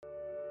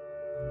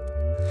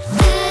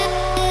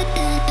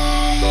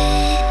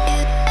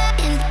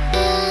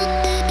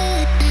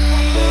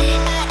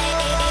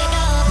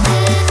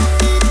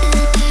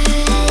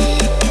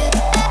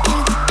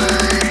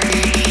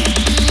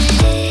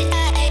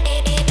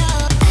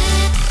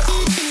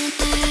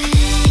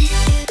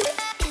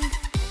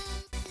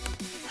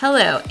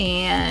Hello,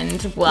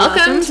 and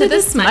welcome to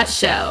the Smut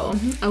Show,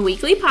 a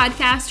weekly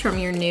podcast from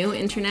your new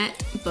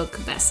internet book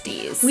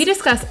besties. We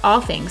discuss all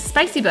things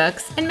spicy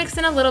books and mix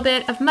in a little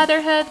bit of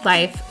motherhood,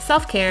 life,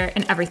 self-care,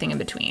 and everything in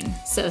between.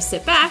 So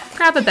sit back,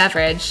 grab a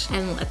beverage,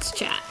 and let's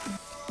chat.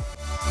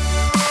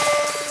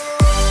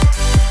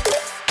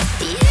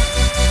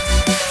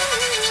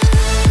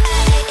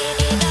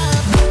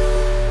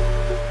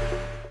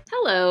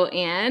 Hello,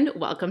 and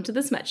welcome to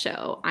the Smut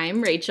Show.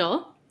 I'm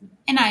Rachel.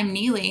 And I'm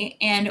Neely,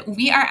 and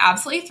we are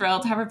absolutely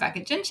thrilled to have Rebecca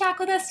Jenshak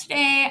with us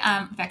today.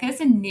 Rebecca is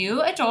a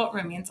new adult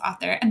romance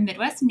author, a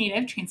Midwest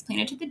native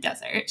transplanted to the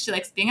desert. She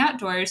likes being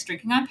outdoors,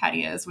 drinking on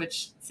patios,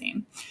 which,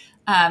 same,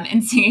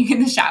 and singing in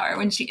the shower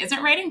when she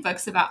isn't writing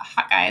books about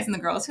hot guys and the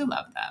girls who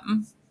love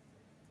them.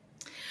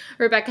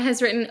 Rebecca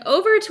has written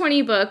over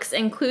 20 books,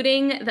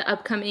 including the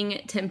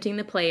upcoming Tempting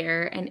the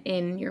Player and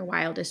In Your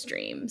Wildest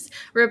Dreams.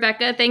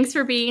 Rebecca, thanks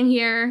for being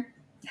here.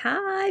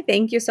 Hi,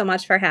 thank you so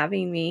much for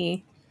having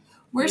me.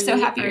 We're so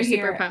happy you're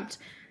here. Super pumped.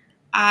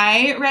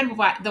 I read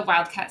the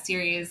Wildcat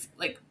series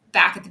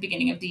back at the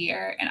beginning of the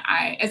year, and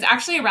it's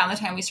actually around the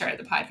time we started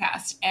the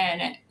podcast,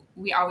 and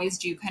we always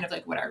do kind of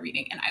what are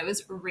reading, and I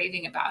was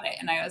raving about it,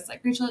 and I was like,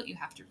 Rachel, you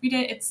have to read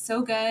it. It's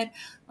so good.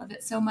 Love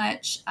it so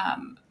much.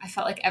 I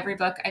felt like every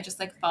book, I just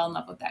fell in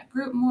love with that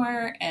group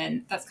more,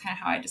 and that's kind of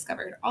how I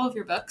discovered all of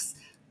your books.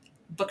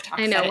 Book Talk.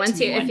 I know.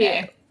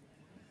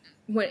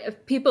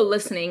 If people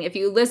listening, if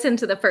you listen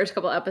to the first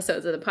couple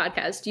episodes of the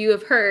podcast, you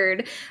have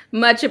heard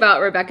much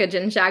about Rebecca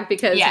Jenshak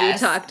because we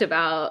talked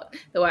about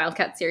the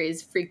Wildcat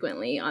series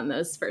frequently on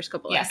those first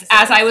couple episodes.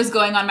 Yes, as I was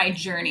going on my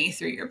journey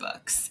through your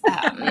books.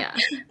 Yeah.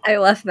 I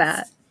love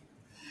that.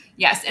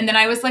 Yes, and then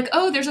I was like,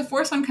 oh, there's a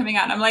fourth one coming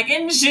out. And I'm like,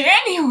 in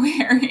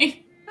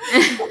January.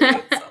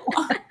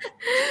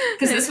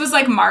 Because this was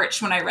March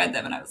when I read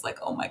them, and I was like,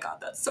 oh my God,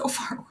 that's so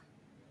far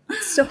away.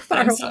 So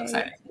far away. I'm so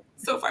excited.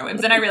 So far away.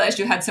 But then I realized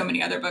you had so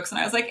many other books,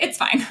 and I was like, it's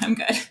fine. I'm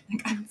good.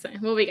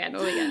 We'll be good.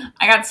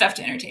 I got stuff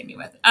to entertain me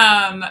with.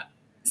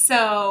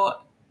 So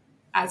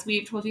as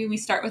we've told you, we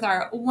start with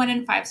our 1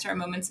 and 5 star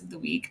moments of the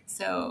week.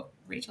 So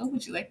Rachel,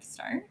 would you like to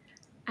start?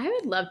 I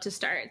would love to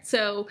start.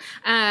 So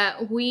I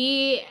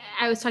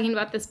was talking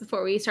about this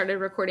before we started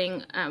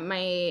recording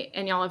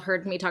and y'all have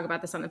heard me talk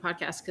about this on the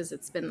podcast because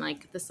it's been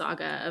the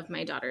saga of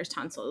my daughter's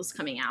tonsils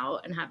coming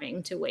out and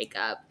having to wake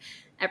up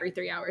every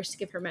 3 hours to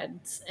give her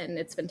meds, and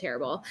it's been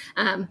terrible.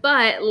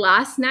 But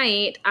last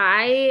night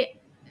I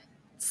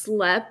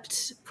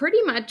slept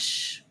pretty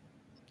much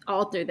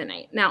all through the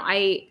night. Now,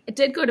 I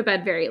did go to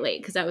bed very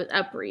late because I was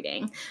up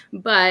reading,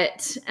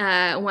 but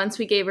once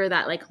we gave her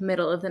that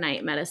middle of the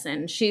night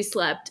medicine, she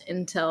slept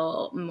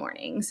until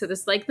morning. So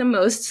this is the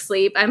most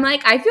sleep. I'm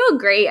I feel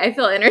great. I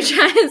feel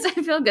energized.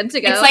 I feel good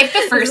to go. It's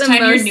the first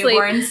time your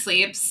newborn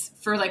sleeps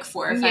for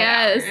 4 or 5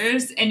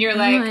 hours, and you're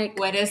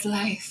what is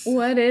life?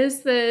 What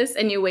is this?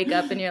 And you wake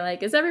up and you're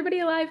is everybody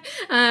alive?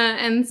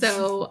 And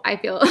so I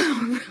feel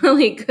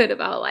really good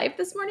about life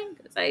this morning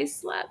because I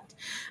slept,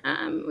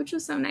 which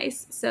was so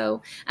nice.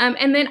 So,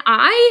 and then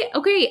I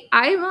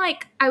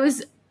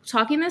was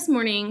talking this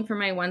morning for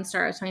my 1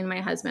 star. I was talking to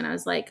my husband. I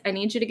was like, I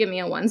need you to give me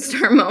a 1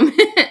 star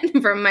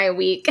moment from my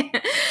week.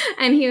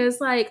 And he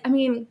was like,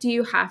 do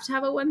you have to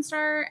have a 1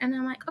 star? And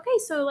I'm like,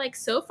 okay,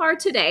 so far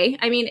today,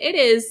 it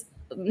is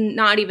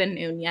not even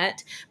noon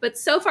yet, but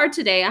so far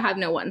today I have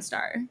no 1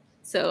 star.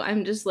 So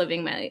I'm just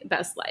living my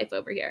best life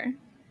over here.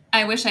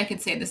 I wish I could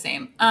say the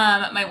same.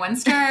 My 1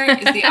 star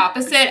is the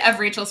opposite of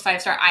Rachel's 5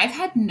 star. I've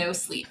had no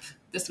sleep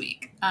this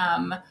week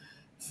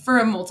for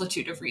a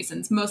multitude of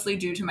reasons, mostly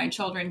due to my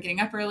children getting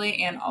up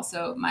early and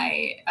also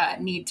my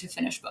need to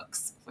finish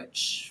books,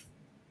 which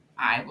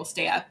I will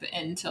stay up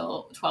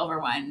until 12 or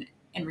 1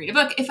 and read a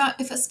book.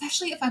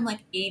 Especially if I'm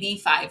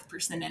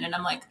 85% in and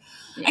I'm I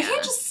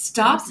can't just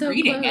stop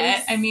reading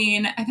it.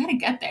 I gotta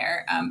get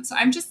there. So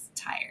I'm just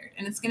tired,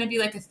 and it's going to be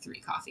a 3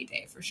 coffee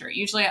day for sure.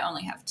 Usually I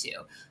only have 2.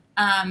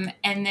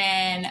 And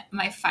then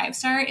my 5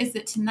 star is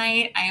that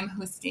tonight I am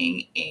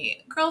hosting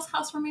a girls'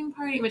 housewarming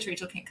party, which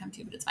Rachel can't come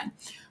to, but it's fine.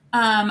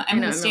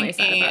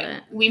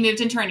 We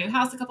moved into our new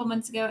house a couple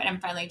months ago, and I'm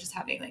finally just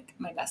having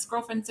my best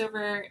girlfriends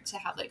over to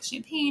have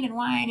champagne and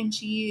wine and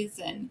cheese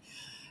and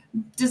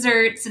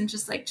desserts and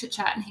just chit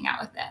chat and hang out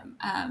with them.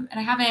 And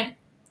I haven't,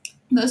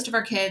 most of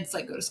our kids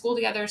go to school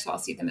together, so I'll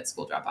see them at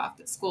school drop off,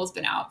 but school's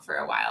been out for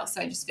a while.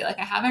 So I just feel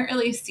I haven't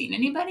really seen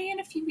anybody in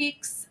a few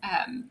weeks.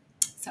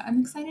 So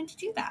I'm excited to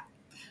do that.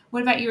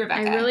 What about you,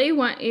 Rebecca? I really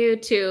want you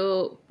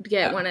to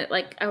get one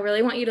I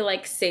really want you to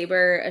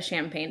saber a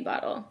champagne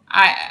bottle.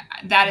 I'm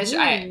not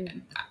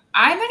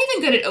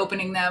even good at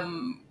opening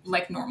them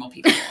normal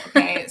people.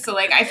 Okay. So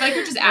I feel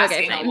you're just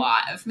asking a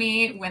lot of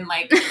me when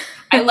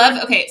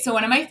so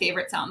one of my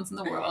favorite sounds in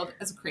the world,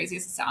 as crazy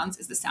as it sounds,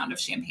 is the sound of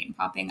champagne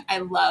popping. I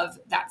love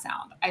that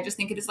sound. I just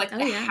think it is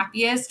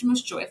happiest,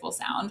 most joyful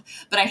sound,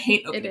 but I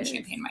hate opening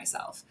champagne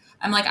myself.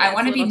 I'm I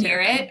want to be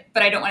near it,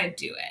 but I don't want to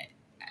do it.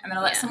 I'm going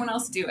to let someone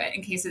else do it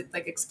in case it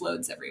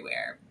explodes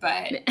everywhere,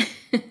 but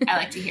I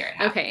like to hear it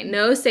happen. Okay.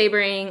 No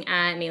sabering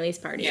at Neely's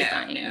party.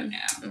 No.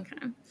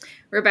 Okay.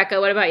 Rebecca,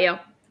 what about you?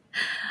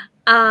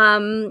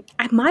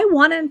 My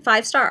 1 and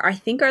 5 star, I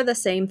think, are the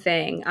same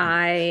thing.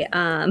 I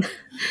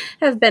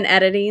have been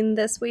editing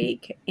this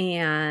week,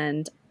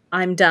 and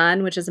I'm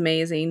done, which is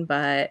amazing.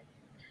 But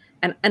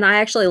and I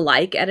actually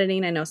like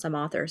editing. I know some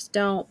authors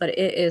don't, but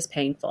it is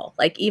painful.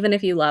 Like, even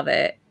if you love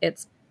it,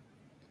 it's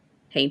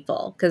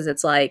painful because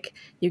it's like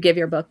you give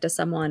your book to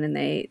someone and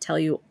they tell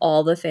you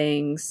all the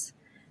things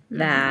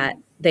that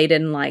they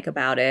didn't like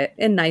about it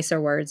in nicer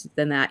words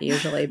than that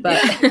usually.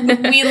 But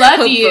we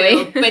love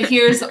you, but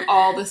here's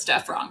all the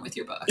stuff wrong with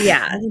your book.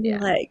 yeah, and you're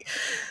like,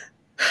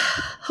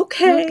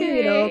 okay.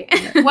 You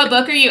know. What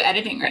book are you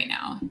editing right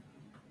now?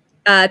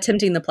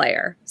 Tempting the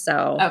Player.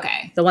 So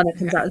okay, the one that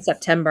comes out in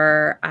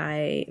September.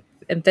 I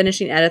am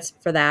finishing edits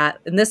for that.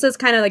 And this is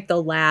kind of like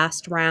the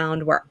last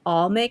round where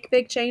I'll make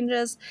big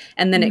changes.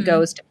 And then it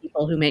goes to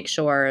people who make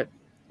sure,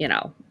 you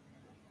know,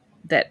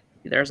 that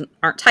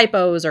aren't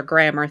typos or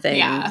grammar things.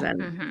 Yeah.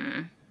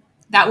 And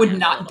that would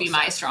not be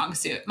my strong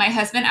suit. My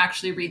husband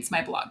actually reads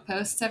my blog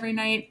posts every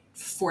night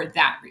for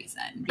that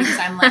reason. Because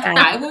I'm like,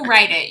 I will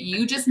write it.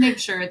 You just make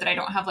sure that I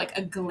don't have like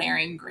a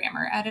glaring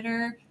grammar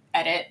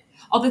edit.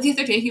 Although the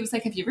other day he was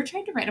like, have you ever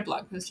tried to write a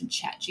blog post in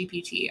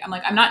ChatGPT? I'm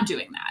like, I'm not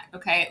doing that.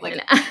 Okay.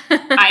 Like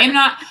I am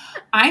not,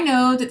 I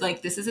know that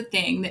like, this is a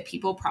thing that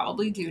people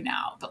probably do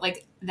now, but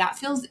like that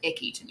feels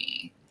icky to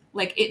me.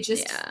 Like it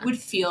just would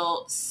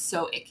feel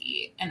so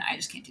icky and I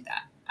just can't do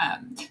that.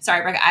 Sorry,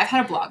 Rebecca, I've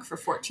had a blog for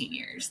 14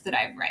 years that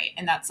I write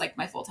and that's like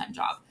my full-time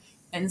job.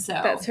 And so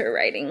that's her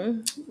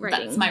writing.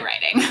 That's my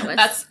writing.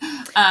 That's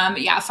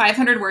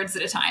 500 words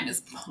at a time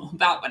is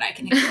about what I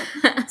can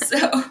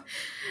handle.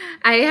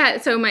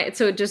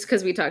 So just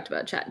because we talked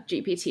about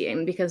ChatGPT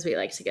and because we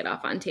like to get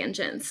off on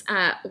tangents,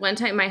 one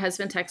time my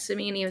husband texted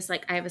me and he was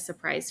like, I have a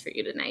surprise for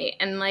you tonight.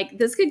 And like,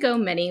 this could go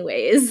many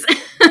ways.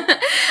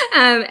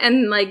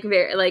 And like,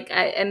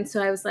 and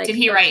so I was like, did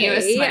he write you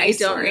a smutty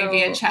story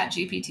via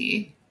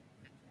ChatGPT?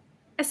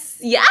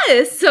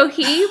 Yes. So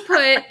he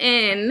put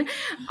in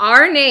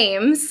our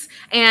names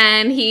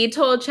and he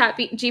told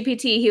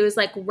ChatGPT, he was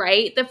like,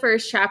 write the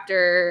first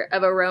chapter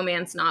of a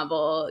romance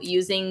novel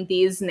using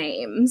these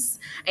names.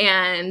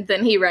 And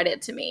then he read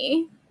it to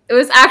me. It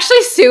was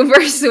actually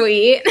super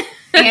sweet.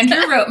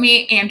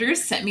 Andrew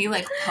sent me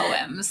like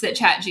poems that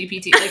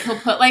ChatGPT, like he'll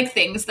put like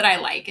things that I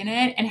like in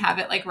it and have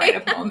it like write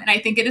a poem. And I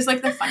think it is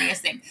like the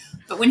funniest thing.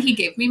 But when he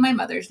gave me my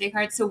Mother's Day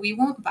card, so we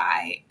won't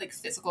buy like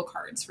physical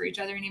cards for each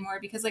other anymore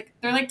because like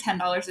they're like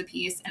 $10 a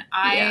piece. And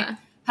I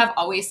have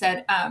always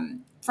said,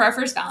 for our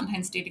first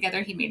Valentine's Day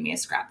together, he made me a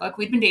scrapbook.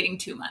 We'd been dating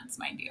 2 months,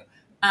 mind you.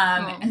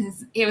 And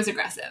it was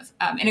aggressive,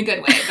 in a good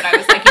way, but I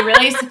was like,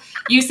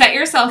 you set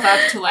yourself up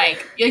to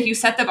like you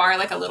set the bar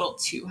like a little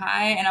too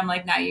high. And I'm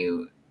like, now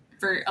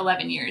for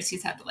 11 years,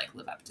 he's had to like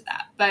live up to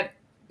that. But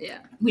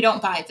we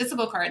don't buy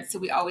physical cards. So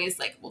we always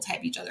like, we'll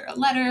type each other a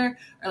letter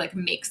or like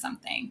make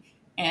something.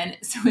 And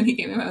so when he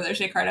gave me my Mother's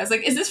Day card, I was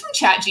like, is this from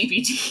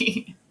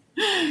ChatGPT?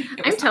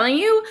 I'm telling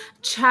you,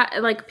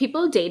 like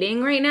people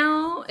dating right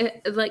now,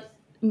 like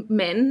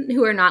men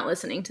who are not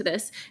listening to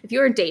this, if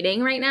you are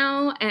dating right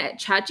now,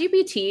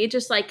 ChatGPT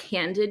just like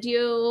handed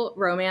you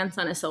romance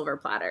on a silver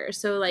platter.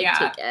 So like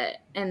take it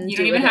and you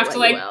don't even have to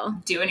like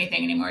do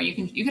anything anymore.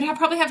 You could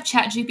probably have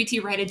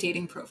ChatGPT write a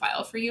dating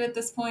profile for you at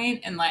this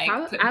point and like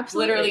put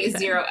literally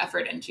zero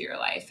effort into your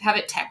life. Have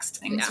it text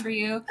things for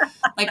you.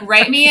 Like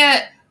write me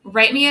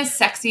a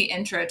sexy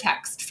intro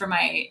text for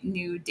my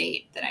new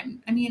date that I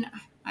don't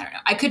know.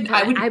 I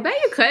bet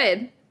you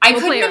could. I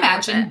couldn't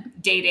imagine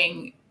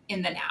dating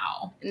in the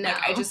now.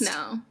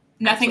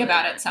 Nothing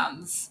about it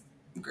sounds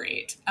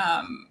great.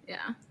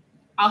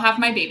 I'll have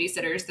my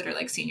babysitters that are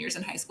like seniors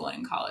in high school and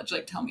in college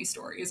like tell me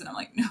stories and I'm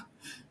like,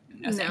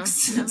 no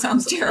thanks. That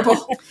sounds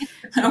terrible.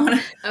 I don't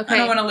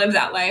want to live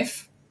that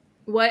life.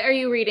 What are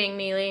you reading,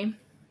 Neely?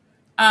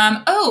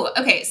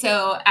 Okay.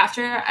 So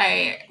after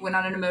I went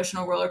on an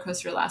emotional roller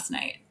coaster last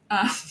night,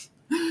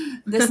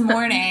 this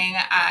morning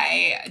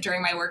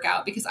during my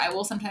workout, because I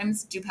will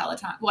sometimes do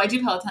Peloton. Well, I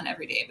do Peloton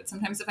every day, but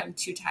sometimes if I'm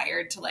too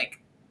tired to like,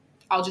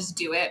 I'll just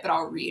do it, but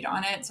I'll read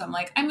on it. So I'm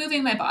like, I'm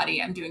moving my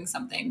body, I'm doing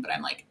something, but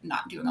I'm like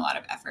not doing a lot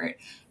of effort.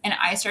 And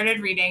I started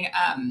reading,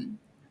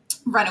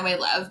 Runaway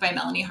Love by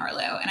Melanie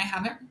Harlow. And I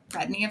haven't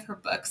read any of her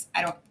books,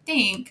 I don't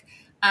think.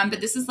 But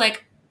this is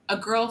like a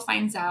girl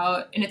finds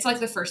out, and it's like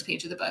the first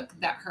page of the book,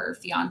 that her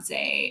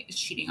fiance is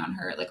cheating on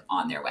her, like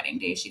on their wedding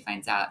day, she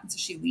finds out. And so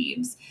she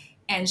leaves.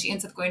 And she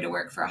ends up going to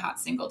work for a hot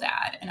single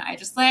dad. And I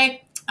just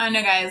like, I don't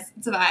know, guys,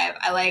 it's a vibe.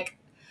 I like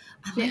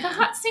a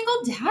hot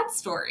single dad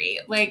story.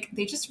 Like,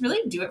 they just really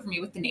do it for me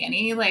with The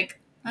Nanny.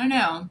 Like, I don't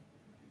know.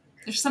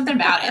 There's something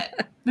about it.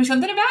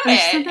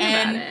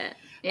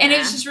 And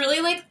it's just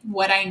really like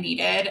what I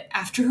needed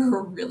after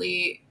a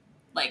really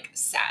like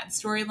sad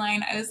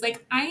storyline. I was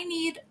like, I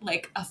need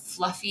like a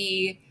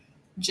fluffy,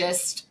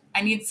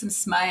 I need some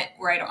smut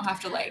where I don't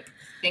have to like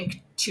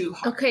think too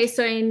hard. Okay,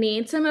 so I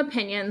need some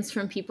opinions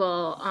from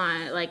people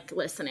on like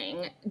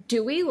listening.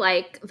 Do we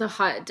like the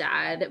hot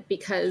dad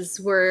because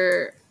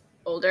we're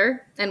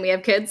older and we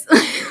have kids?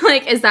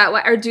 Like, is that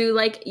what, or do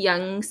like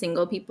young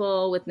single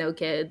people with no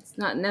kids,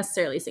 not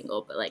necessarily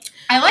single, but like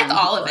I like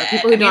all of it.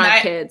 people who don't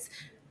have kids,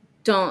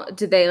 do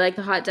they like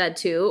the hot dad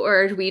too,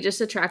 or are we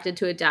just attracted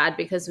to a dad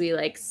because we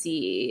like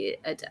see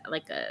a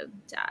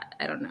dad?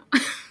 I don't know.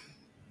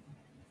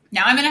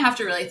 Now I'm gonna have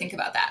to really think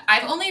about that.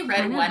 I've only I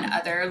read know. one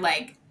other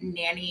like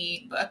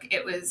nanny book.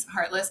 It was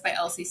Heartless by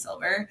Elsie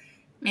Silver,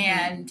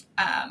 and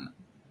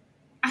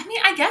I mean,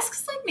 I guess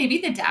because like maybe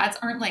the dads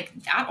aren't like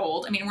that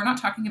old. I mean, we're not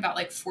talking about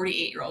like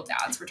 48-year-old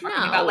dads. We're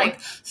talking about like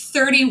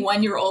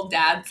 31-year-old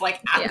dads,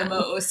 like at the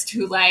most,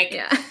 who like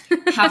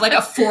have like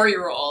a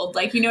 4-year-old.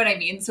 Like, you know what I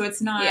mean? So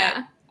it's not.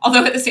 Yeah.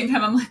 Although at the same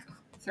time, I'm like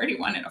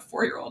 31 and a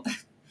 4-year-old.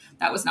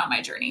 That was not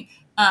my journey.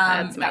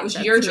 That was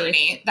your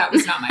journey. That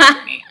was not my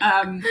journey.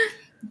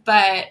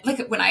 But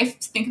like when I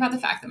think about the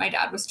fact that my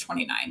dad was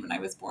 29 when I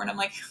was born, I'm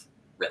like,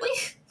 really?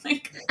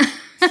 Like.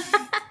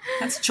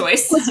 That's a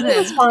choice. Wasn't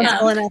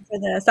responsible enough for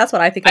this. That's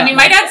what I think. I mean,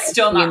 my dad's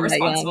still not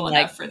responsible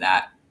enough for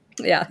that.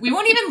 Yeah, we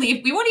won't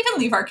even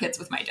leave our kids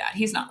with my dad.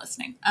 He's not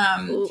listening.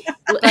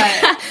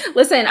 But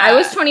listen, I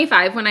was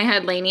 25 when I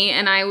had Lainey,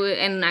 and I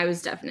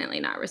was definitely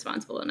not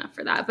responsible enough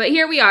for that. But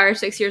here we are,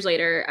 6 years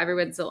later.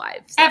 Everyone's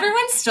alive. So.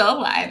 Everyone's still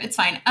alive. It's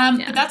fine.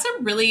 But that's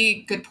a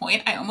really good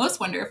point. I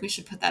almost wonder if we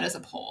should put that as a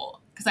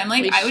poll. Because I'm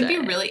like, I would be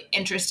really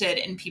interested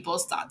in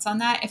people's thoughts on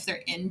that if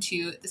they're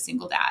into the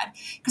single dad.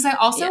 Because I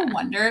also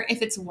wonder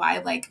if it's why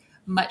like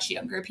much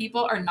younger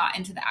people are not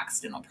into the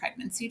accidental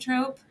pregnancy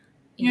trope.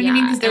 You know what I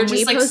mean? Because they're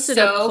just like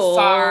so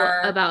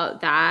far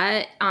about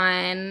that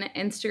on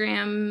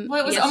Instagram. Well,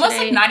 it was almost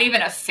like not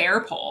even a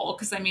fair poll.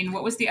 Because I mean,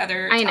 what was the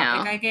other topic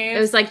I gave? It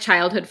was like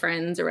childhood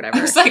friends or whatever.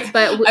 I was like,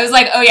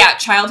 oh yeah,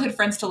 childhood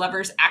friends to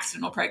lovers,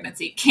 accidental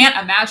pregnancy. Can't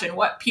imagine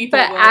what people.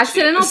 But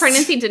accidental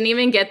pregnancy didn't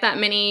even get that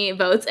many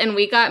votes, and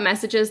we got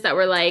messages that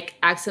were like,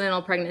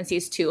 accidental pregnancy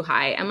is too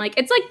high. I'm like,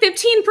 it's like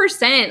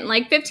 15%.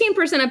 Like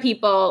 15% of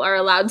people are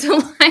allowed to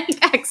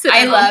like accidental pregnancy.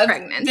 I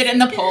loved that in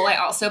the poll. I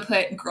also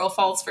put girl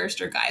falls first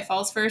or guy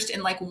falls first,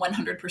 and like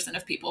 100%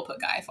 of people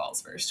put guy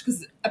falls first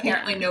because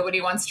apparently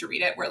nobody wants to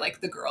read it where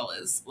like the girl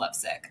is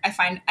lovesick. I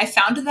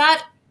found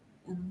that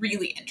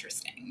really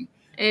interesting.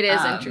 It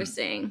is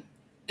interesting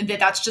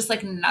that's just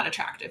like not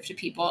attractive to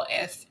people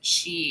if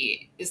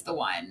she is the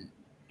one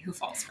who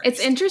falls first.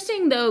 It's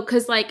interesting though,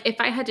 because like if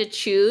I had to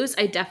choose,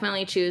 I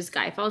definitely choose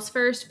guy falls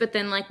first. But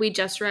then like we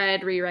just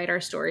read Rewrite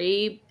Our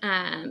Story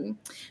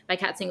by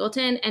Kat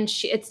Singleton, and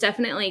it's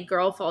definitely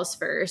girl falls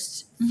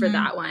first for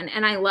that one,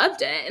 and I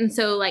loved it. And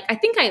so like I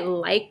think I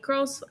like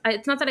girls.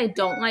 It's not that I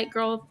don't like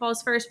girl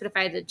falls first, but if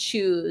I had to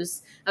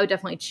choose, I would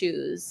definitely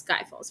choose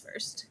guy falls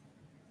first.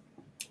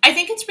 I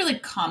think it's really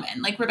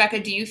common. Like Rebecca,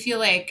 do you feel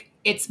like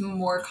it's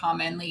more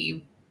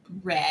commonly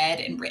read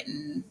and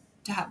written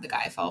to have the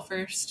guy fall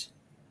first?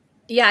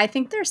 Yeah, I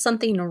think there's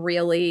something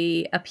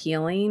really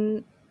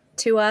appealing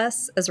to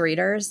us as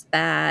readers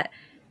that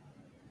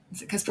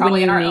because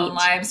probably in our own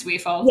lives we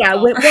fall. Yeah,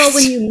 when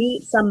you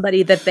meet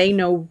somebody that they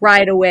know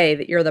right away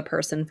that you're the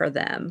person for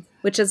them,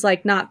 which is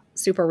like not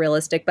super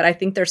realistic, but I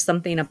think there's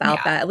something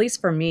about that. At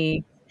least for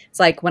me, it's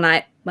like when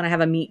I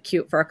have a meet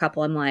cute for a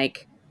couple, I'm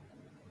like,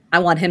 I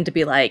want him to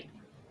be like,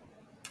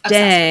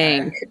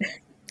 dang.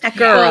 That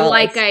girl.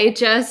 Like I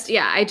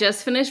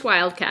just finished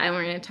Wildcat, and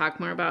we're going to talk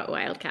more about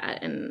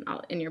Wildcat in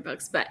your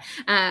books. But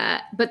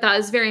that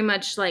was very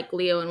much like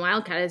Leo in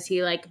Wildcat, as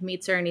he like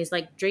meets her and he's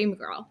like dream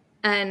girl,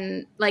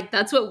 and like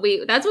that's what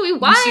we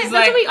want. She's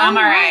like, I'm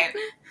all right.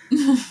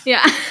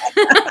 Yeah.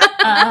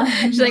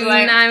 She's like,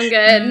 nah, I'm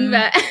good.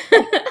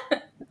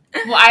 But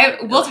well,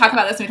 we'll talk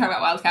about this when we talk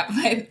about Wildcat.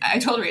 But I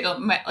told Rachel,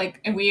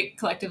 and we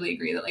collectively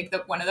agree that like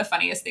one of the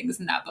funniest things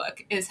in that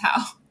book is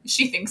how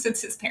she thinks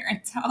it's his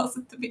parents' house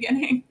at the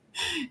beginning,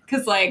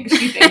 because like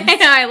she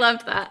thinks. I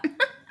loved that.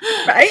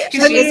 Right?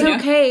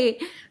 It's okay.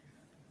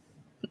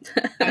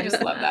 I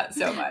just love that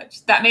so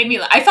much. That made me.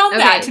 I found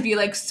that to be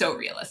like so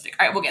realistic.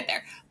 All right, we'll get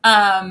there.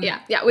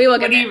 Yeah, we will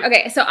get there.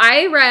 Okay, so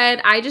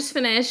I just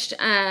finished.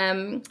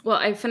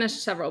 I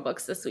finished several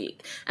books this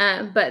week,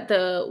 but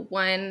the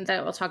one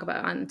that we'll talk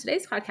about on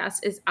today's podcast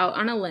is Out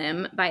on a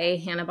Limb by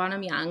Hannah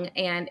Bonham Young,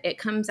 and it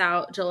comes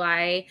out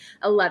July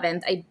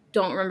 11th. I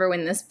don't remember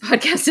when this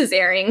podcast is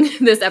airing.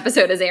 This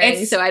episode is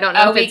airing, so I don't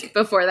know if it's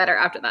before that or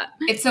after that.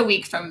 It's a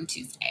week from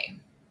Tuesday.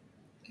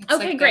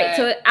 Okay, great.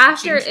 So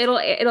after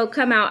it'll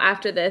come out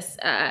after this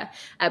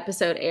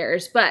episode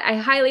airs, but I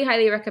highly,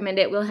 highly recommend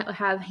it. We'll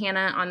have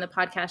Hannah on the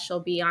podcast. She'll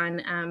be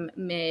on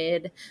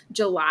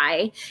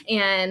mid-July,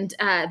 and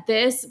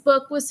this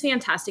book was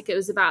fantastic. It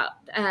was about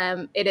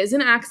it is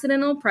an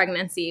accidental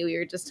pregnancy. We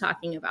were just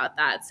talking about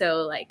that.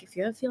 So like, if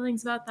you have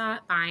feelings about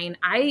that, fine.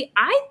 I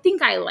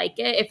think I like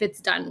it if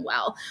it's done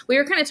well. We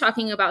were kind of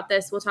talking about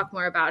this. We'll talk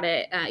more about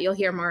it. You'll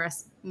hear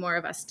more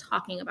of us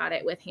talking about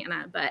it with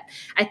Hannah, but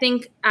I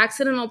think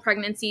accidental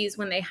pregnancies,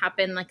 when they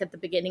happen like at the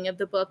beginning of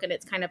the book and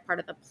it's kind of part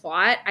of the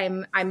plot,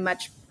 I'm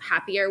much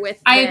happier with.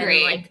 I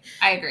agree.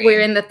 We're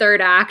in the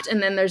third act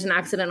and then there's an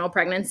accidental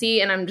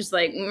pregnancy and I'm just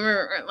like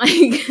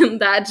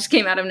that just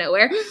came out of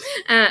nowhere.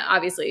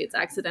 Obviously it's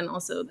accidental,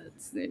 so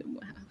that's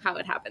how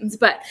it happens.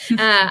 But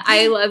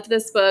I loved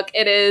this book.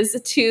 It is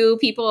two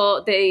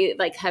people. They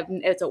like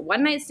it's a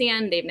one night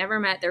stand. They've never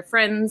met. They're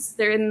friends.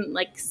 They're in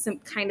like some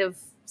kind of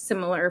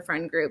similar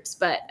friend groups,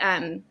 but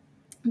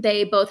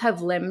they both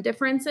have limb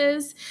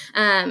differences.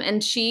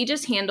 And she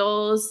just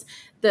handles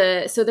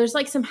so there's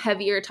like some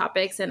heavier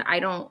topics, and I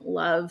don't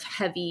love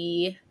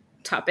heavy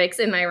topics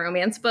in my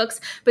romance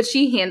books, but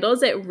she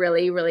handles it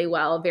really, really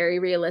well. Very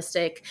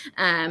realistic,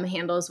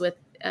 handles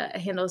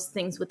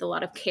things with a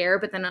lot of care,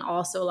 but then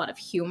also a lot of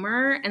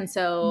humor. And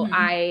so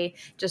I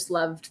just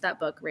loved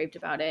that book, raved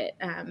about it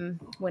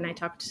when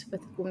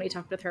we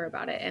talked with her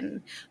about it,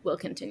 and we'll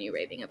continue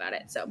raving about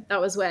it. So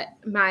that was what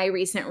my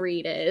recent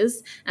read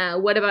is.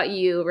 What about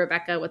you,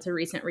 Rebecca? What's a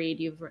recent read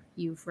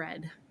you've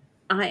read?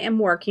 I am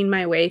working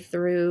my way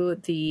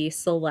through the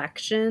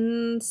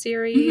Selection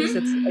series.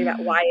 It's like that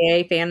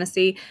YA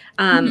fantasy.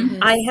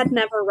 I had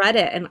never read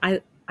it, and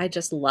I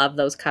just love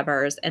those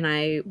covers. And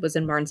I was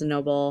in Barnes &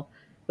 Noble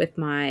with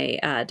my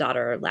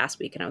daughter last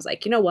week, and I was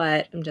like, you know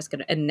what? I'm just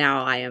going to – and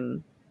now I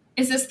am –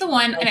 Is this the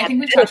one – and I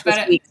think we talked about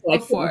it week, so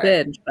before.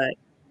 Binge, but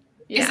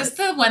is this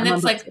the one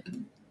that's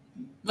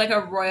like a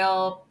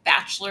royal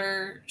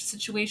bachelor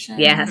situation?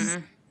 Yes.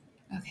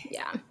 Okay.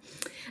 Yeah.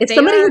 If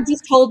somebody had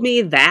just told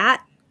me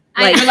that,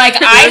 I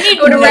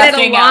would have read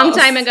it a long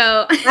time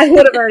ago. I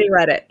would have already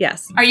read it.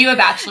 Yes. Are you a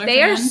Bachelor fan?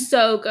 They are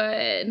so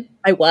good.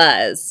 I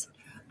was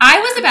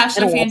a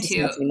Bachelor fan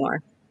too.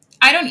 Anymore.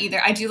 I don't either.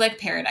 I do like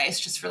Paradise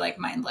just for like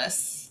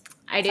mindless.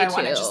 I do too. I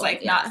want to just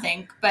like not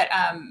think. But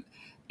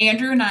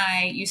Andrew and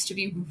I used to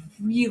be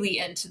really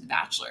into The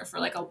Bachelor for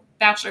like a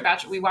Bachelor.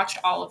 We watched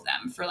all of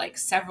them for like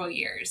several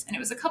years, and it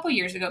was a couple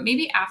years ago,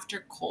 maybe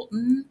after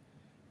Colton,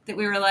 that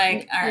we were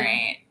like, all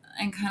right.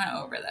 I'm kind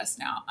of over this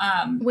now.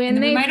 When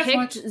they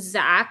picked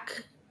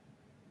Zach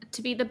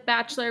to be the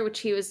Bachelor, which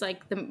he was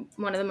like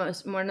one of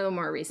the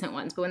more recent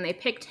ones, but when they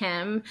picked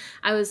him,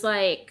 I was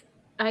like,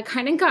 I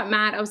kind of got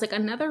mad. I was like,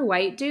 another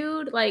white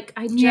dude? Like,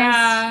 I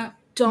just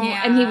don't.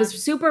 Yeah. And he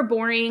was super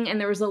boring, and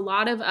there was a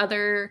lot of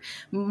other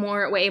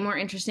way more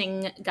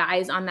interesting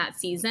guys on that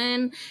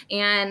season,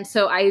 and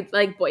so I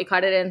like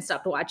boycotted it and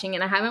stopped watching,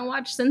 and I haven't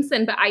watched since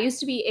then. But I used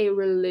to be a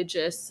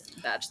religious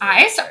Bachelor.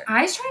 I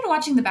started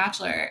watching The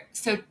Bachelor,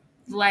 so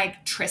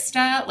like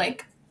Trista,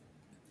 like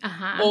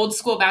old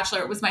school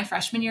Bachelor. It was my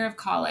freshman year of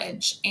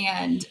college,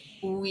 and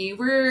we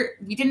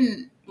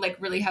didn't like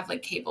really have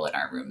like cable in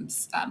our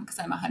rooms because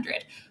I'm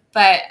 100.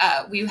 But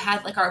we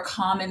had like our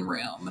common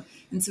room.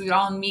 And so we'd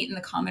all meet in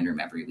the common room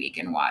every week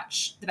and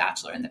watch The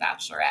Bachelor and The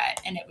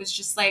Bachelorette. And it was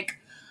just like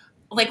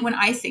when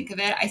I think of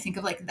it, I think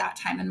of like that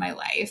time in my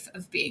life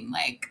of being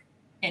like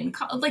in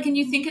college. And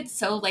you think it's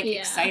so like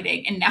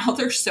exciting. And now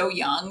they're so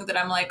young that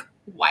I'm like,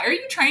 why are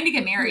you trying to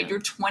get married? You're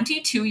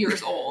 22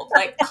 years old.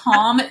 Like,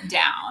 calm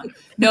down.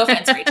 No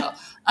offense, Rachel.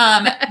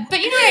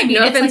 But you know what I mean?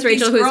 No offense, like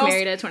Rachel, who's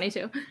married at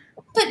 22.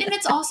 And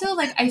it's also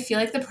like, I feel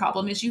like the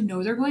problem is,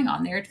 they're going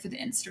on there for the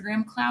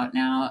Instagram clout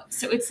now.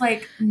 So it's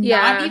like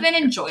not even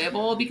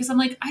enjoyable, because I'm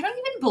like, I don't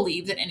even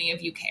believe that any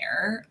of you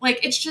care. Like,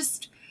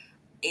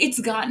 it's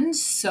gotten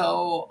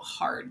so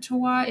hard to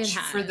watch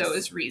for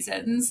those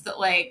reasons that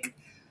like,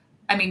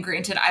 I mean,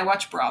 granted, I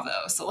watch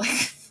Bravo. So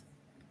like,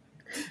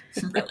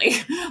 really,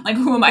 like,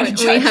 who am I to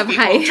judge? We have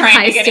high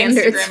to get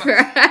standards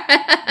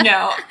Instagram?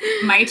 No,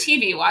 my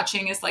TV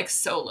watching is like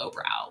so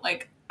lowbrow.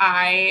 Like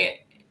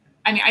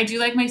I mean, I do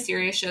like my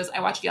serious shows.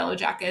 I watch Yellow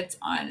Jackets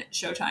on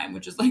Showtime,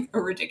 which is like a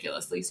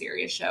ridiculously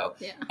serious show.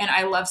 Yeah. And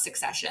I love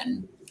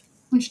Succession,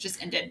 which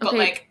just ended. But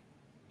like,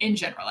 in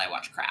general, I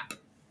watch crap.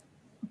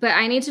 But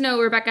I need to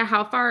know, Rebecca,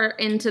 how far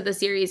into the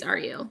series are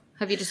you?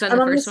 Have you just done the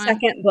first one? I'm on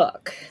the second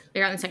book.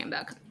 You're on the second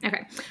book.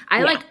 Okay.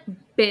 I like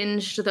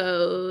binged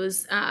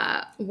those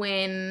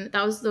when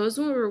those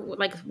were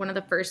like one of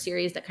the first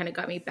series that kind of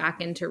got me back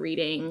into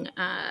reading.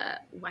 I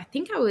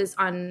think I was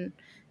on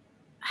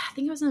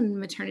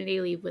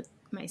maternity leave with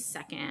my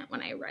second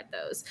when I read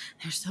those.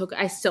 They're so good.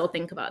 I still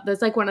think about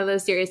those. Like one of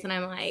those series that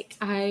I'm like,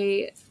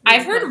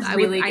 I've heard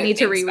really good. I need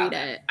to reread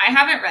it. I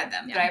haven't read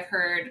them, but I've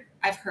heard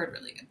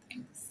really good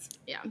things.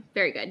 Yeah,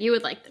 very good. You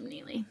would like them,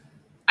 Neely.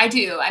 I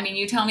do. I mean,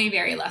 you tell me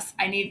very less.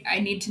 I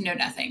need to know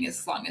nothing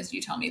as long as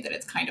you tell me that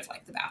it's kind of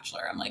like The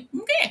Bachelor. I'm like,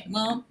 okay,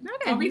 well,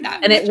 I'll read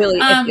that. And it really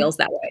it feels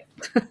that way.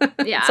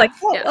 Yeah. It's like,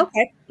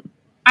 okay.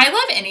 I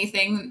love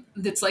anything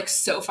that's like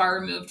so far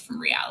removed from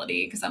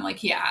reality, because I'm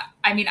like, yeah.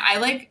 I mean, I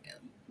like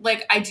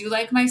I do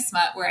like my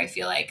smut where I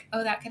feel like,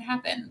 oh, that could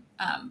happen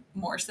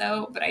more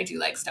so, but I do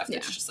like stuff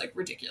that's just like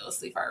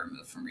ridiculously far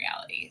removed from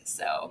reality.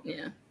 So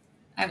yeah.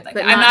 I would like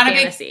but that. I'm not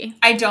fantasy. a big.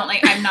 I don't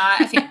like. I'm not.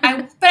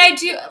 But I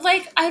do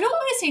like. I don't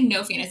want to say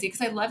no fantasy,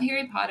 because I love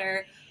Harry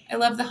Potter. I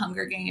love the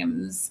Hunger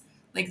Games,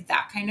 like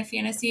that kind of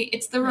fantasy.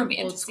 It's the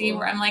romantasy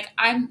where I'm like,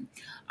 I'm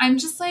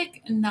just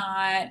like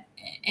not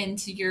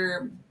into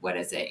your, what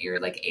is it? Your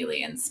like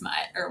alien smut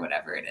or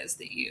whatever it is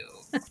that you.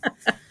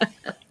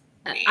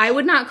 I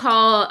would not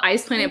call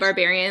Ice Planet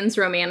Barbarians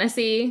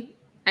romantasy.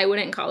 I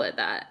wouldn't call it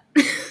that.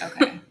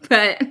 Okay.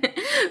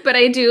 but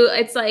I do.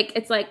 It's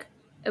like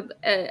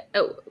a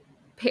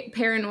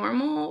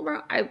paranormal.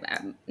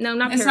 No,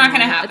 not paranormal. It's not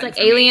gonna happen. It's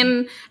like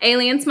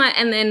alien smut,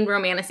 and then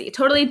romantasy.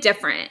 Totally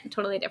different.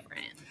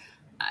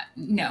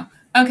 No.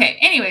 Okay.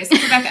 Anyways,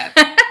 Rebecca,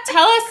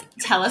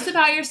 tell us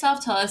about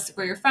yourself. Tell us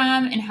where you're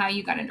from and how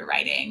you got into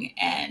writing,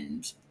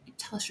 and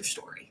tell us your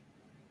story.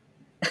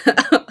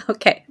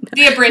 Okay.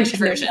 The abridged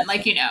version,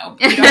 like, you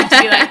don't have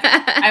to be like,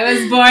 I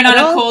was born on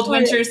a cold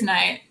winter's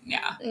night.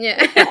 Yeah.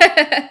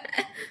 Yeah.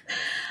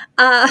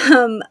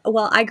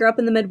 Well, I grew up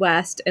in the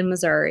Midwest in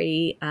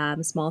Missouri,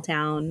 small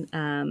town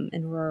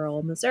in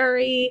rural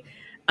Missouri.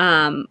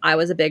 I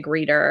was a big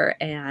reader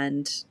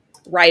and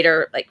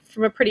writer, like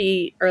from a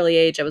pretty early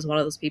age. I was one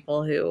of those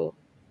people who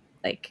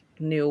like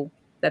knew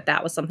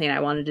that was something I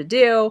wanted to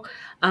do.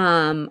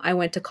 I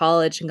went to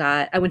college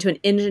I went to an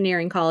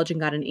engineering college and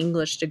got an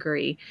English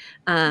degree.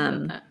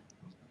 So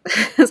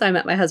I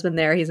met my husband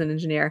there. He's an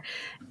engineer.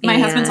 My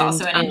husband's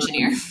also an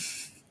engineer.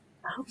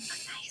 Oh,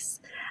 nice.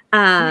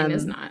 Mine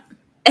is not.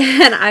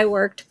 And I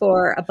worked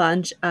for a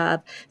bunch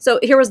of, so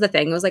here was the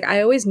thing. It was like,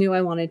 I always knew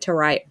I wanted to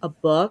write a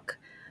book,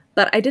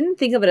 but I didn't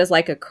think of it as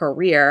like a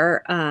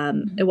career.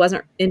 It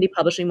wasn't, indie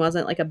publishing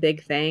wasn't like a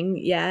big thing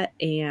yet.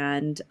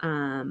 And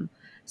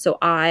so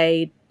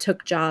I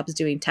took jobs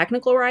doing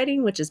technical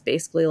writing, which is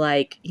basically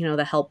like,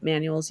 the help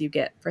manuals you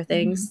get for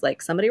things.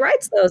 Like somebody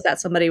writes those. That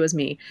somebody was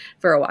me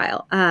for a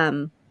while.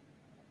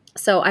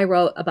 So I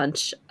wrote a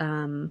bunch,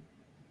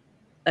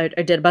 I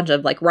did a bunch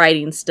of like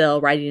writing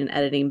and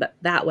editing, but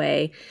that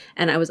way.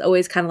 And I was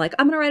always kind of like,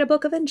 I'm going to write a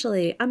book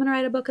eventually.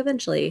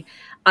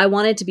 I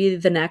wanted to be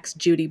the next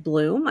Judy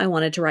Blume. I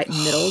wanted to write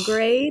middle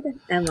grade.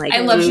 And like,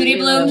 I love Judy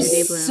Blume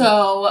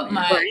so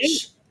much.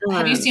 Right?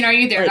 Have you seen Are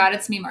You There, God?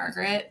 It's Me,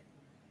 Margaret.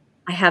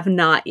 I have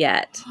not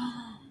yet.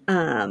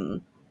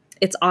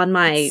 It's on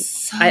my,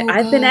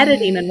 I've been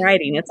editing and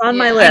writing. It's on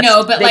my list. I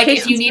know, but like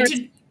if you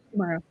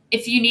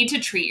need to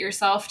treat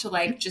yourself to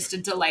like just a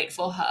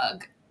delightful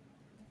hug,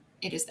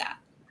 it is that.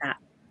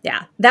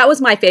 Yeah. That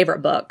was my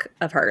favorite book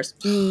of hers.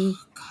 God.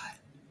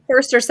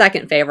 First or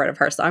second favorite of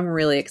hers. So I'm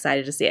really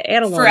excited to see it.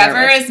 And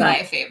Forever is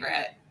my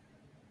favorite.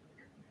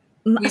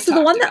 So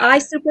the one that I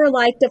super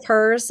liked of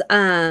hers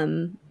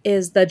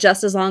is the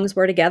Just As Long As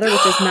We're Together,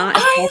 which is not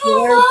as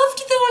popular. I loved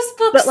those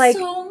books but like,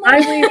 so much. I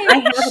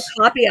have a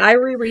copy. I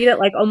reread it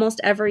like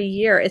almost every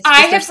year. It's just,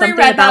 I have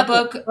reread that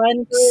book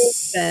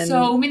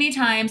so many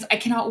times. I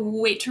cannot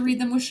wait to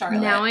read them with Charlotte.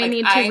 Now I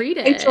need to read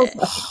it.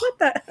 What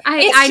the?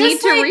 I need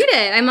to read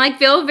it. I'm like,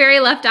 feel very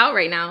left out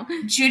right now.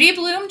 Judy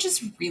Blume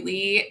just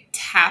really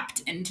tapped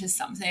into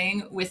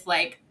something with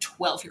like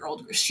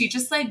 12-year-old. She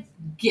just like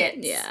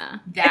gets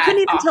that. I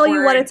couldn't even tell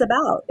you what it's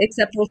about,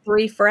 except for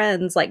three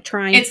friends like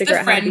trying to figure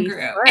out how to be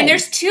friends. And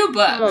there's 2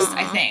 books,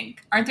 I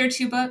think. Aren't there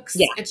 2 books?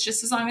 Yeah. It's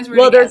Just As Long As We're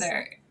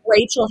Together.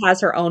 Rachel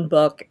has her own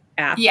book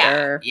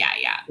after.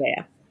 Yeah.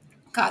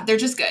 God, they're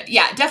just good.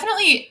 Yeah,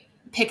 definitely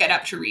pick it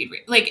up to read.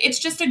 Like, it's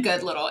just a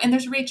good little, and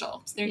there's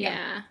Rachel. So there you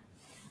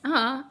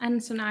go.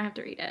 And so now I have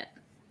to read it.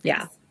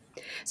 Yeah.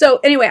 So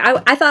anyway,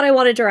 I thought I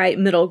wanted to write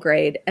middle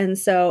grade. And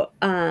so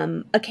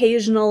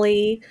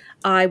occasionally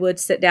I would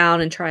sit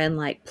down and try and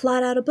like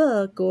plot out a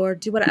book or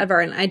do whatever.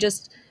 And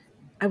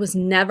I was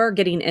never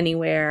getting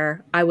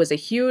anywhere. I was a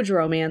huge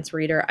romance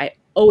reader. I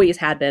always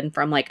had been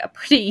from like a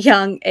pretty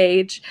young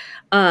age.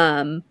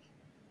 And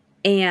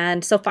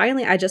so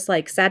finally I just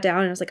like sat down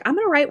and I was like, I'm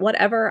going to write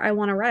whatever I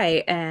want to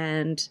write.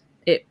 And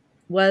it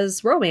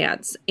was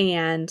romance.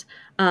 And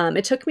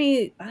it took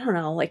me, I don't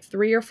know, like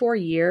 3 or 4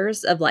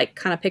 years of like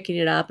kind of picking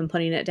it up and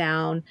putting it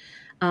down.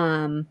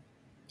 And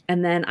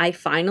then I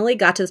finally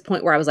got to this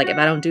point where I was like, if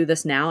I don't do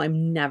this now,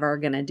 I'm never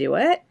going to do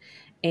it.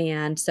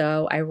 And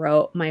so I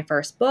wrote my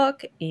first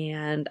book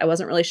and I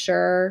wasn't really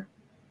sure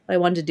what I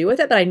wanted to do with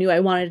it, but I knew I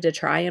wanted to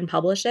try and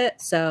publish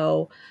it.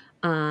 So,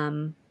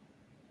 I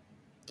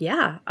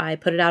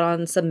put it out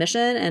on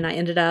submission and I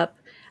ended up,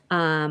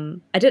 I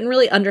didn't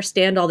really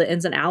understand all the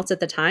ins and outs at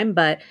the time,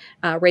 but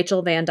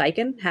Rachel Van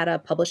Dyken had a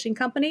publishing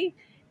company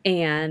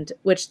and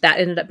which that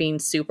ended up being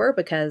super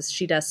because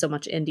she does so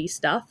much indie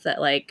stuff that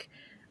like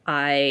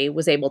I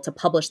was able to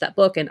publish that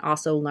book and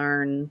also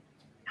learn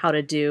how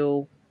to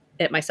do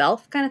it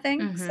myself kind of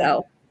thing.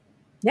 So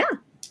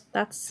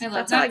that's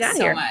how I got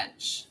here.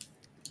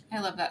 I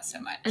love that so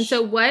much. And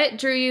so what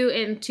drew you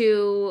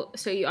into,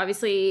 so you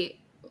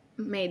obviously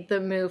made the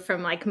move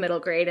from like middle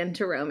grade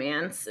into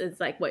romance is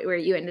like where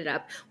you ended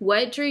up.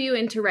 What drew you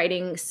into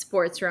writing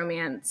sports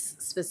romance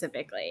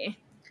specifically?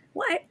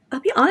 Well, I'll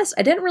be honest,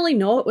 I didn't really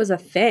know it was a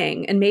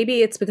thing. And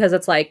maybe it's because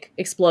it's like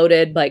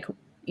exploded, like,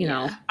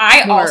 know.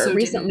 I also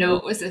didn't know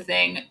it was a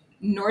thing,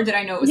 nor did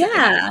I know it was a thing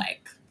I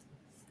like.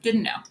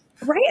 Didn't know.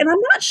 Right. And I'm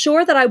not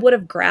sure that I would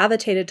have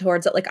gravitated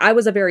towards it. Like I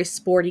was a very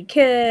sporty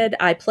kid.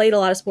 I played a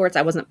lot of sports.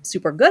 I wasn't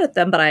super good at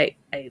them, but I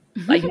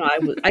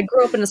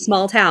grew up in a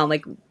small town.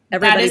 Like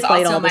everybody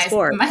played all the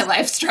sports. My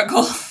life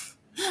struggle.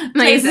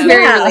 It's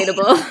very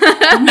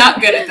relatable.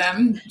 Not good at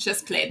them.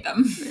 Just played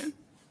them.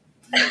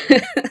 Yeah.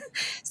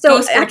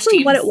 So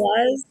actually what it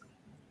was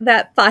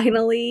that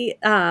finally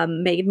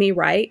made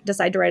me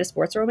decide to write a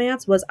sports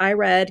romance was I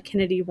read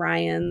Kennedy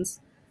Ryan's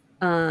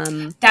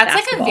that's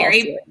like a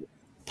very series.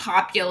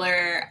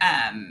 popular,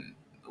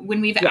 when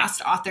we've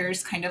asked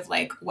authors kind of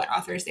like what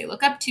authors they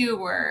look up to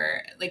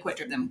or like what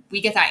drove them,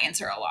 we get that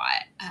answer a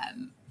lot.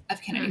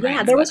 Of Kennedy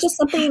Ryan's there was books. just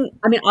something,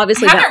 I mean,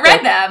 obviously I haven't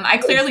read them. I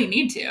clearly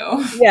need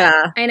to.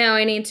 Yeah. I know,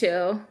 I need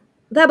to.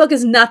 That book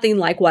is nothing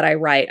like what I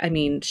write. I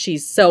mean,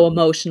 she's so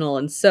emotional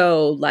and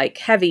so like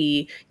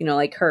heavy, you know,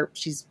 like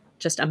she's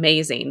just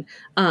amazing.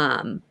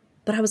 But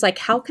I was like,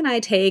 how can I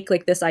take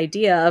like this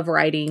idea of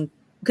writing,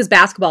 because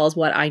basketball is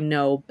what I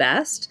know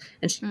best.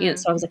 And you know,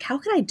 so I was like, how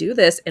can I do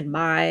this in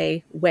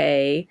my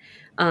way?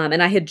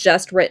 And I had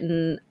just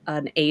written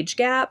an age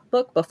gap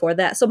book before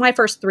that. So my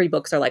first 3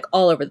 books are like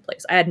all over the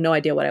place. I had no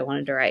idea what I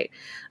wanted to write.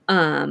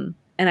 And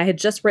I had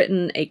just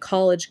written a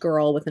college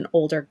girl with an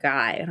older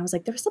guy. And I was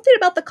like, there was something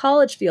about the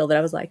college feel that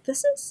I was like,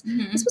 this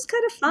was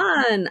kind of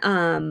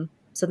fun.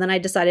 So then I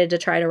decided to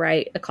try to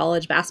write a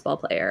college basketball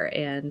player,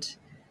 and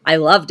I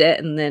loved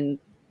it. And then,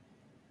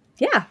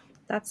 yeah,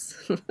 that's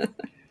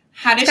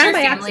how does your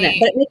family, accident,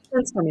 but it makes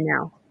sense for me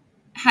now.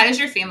 How does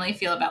your family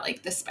feel about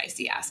like the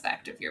spicy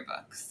aspect of your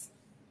books?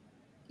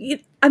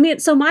 I mean,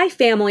 so my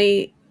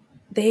family,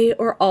 they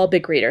were all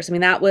big readers. I mean,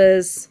 that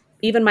was,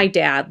 even my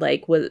dad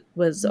like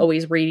was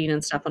always reading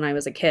and stuff when I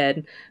was a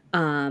kid.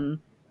 And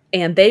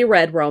they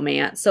read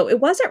romance. So it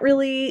wasn't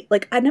really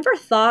like, I never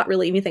thought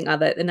really anything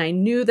of it. And I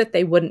knew that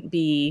they wouldn't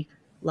be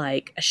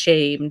like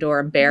ashamed or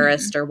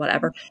embarrassed or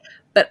whatever.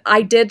 But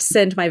I did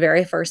send my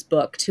very first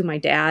book to my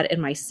dad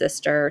and my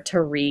sister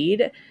to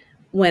read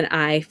when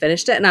I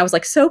finished it. And I was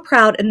like so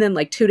proud. And then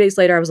like 2 days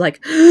later, I was like,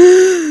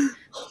 oh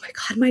my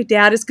God, my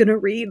dad is going to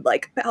read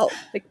like about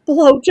like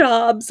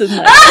blowjobs and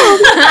like,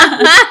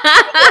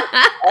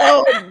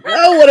 oh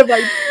no, what have I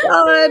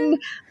done?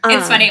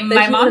 It's funny.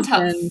 My mom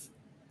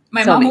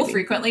will amazing.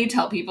 Frequently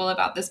tell people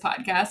about this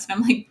podcast. And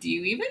I'm like, do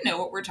you even know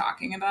what we're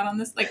talking about on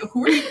this? Like,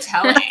 who are you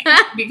telling?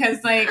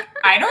 Because like,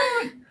 I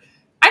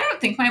don't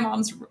think my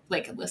mom's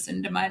like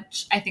listened to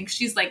much. I think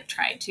she's like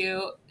tried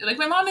to, like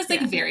my mom is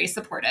like very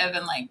supportive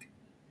and like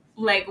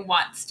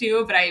wants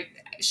to, but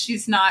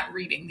she's not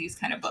reading these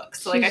kind of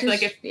books. So like, I feel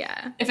like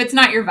if it's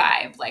not your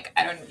vibe, like,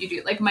 I don't know what you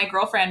do. Like my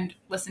girlfriend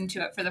listened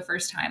to it for the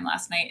first time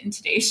last night, and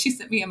today she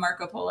sent me a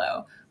Marco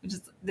Polo, which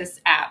is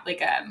this app, like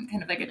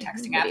kind of like a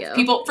texting app.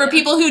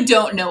 People who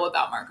don't know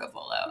about Marco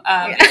Polo,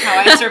 how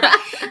I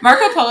survived.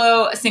 Marco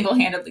Polo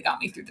single-handedly got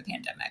me through the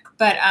pandemic.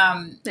 But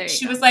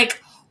she was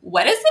like,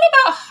 what is it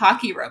about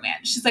hockey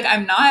romance? She's like,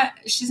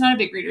 she's not a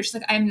big reader. She's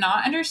like, I'm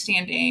not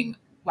understanding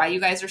why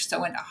you guys are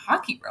so into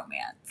hockey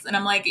romance. And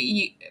I'm like,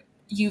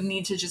 you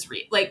need to just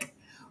read. Like,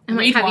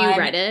 read have one you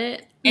read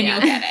it? And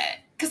you'll get it.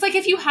 Because, like,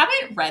 if you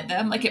haven't read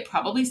them, like, it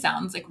probably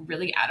sounds, like,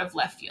 really out of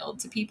left field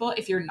to people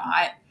if you're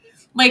not,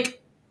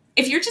 like,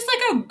 if you're just,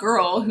 like, a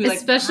girl who,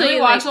 like, doesn't really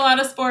watch a lot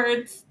of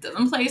sports,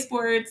 doesn't play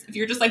sports, if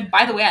you're just, like,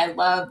 by the way, I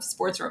love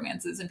sports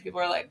romances, and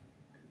people are like,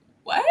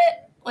 what?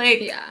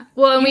 Like, yeah.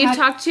 Well, and we've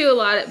talked to a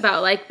lot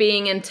about like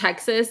being in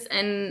Texas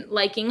and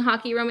liking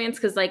hockey romance,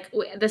 because like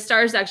the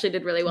Stars actually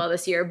did really well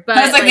this year. But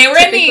I was like, they were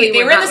in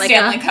the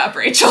Stanley Cup,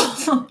 Rachel.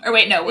 Or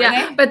wait, no, were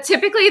they? But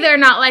typically they're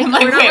not like,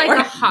 we're not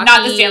a hockey.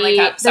 Not the Stanley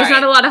Cup. Sorry. There's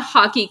not a lot of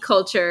hockey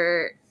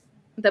culture.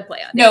 The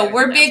playoff. No,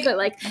 we're big, but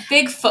like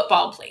big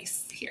football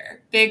place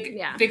here. Big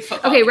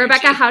football. Okay,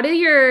 Rebecca, how do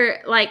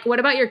what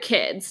about your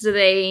kids? Do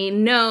they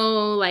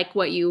know like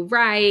what you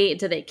write?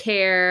 Do they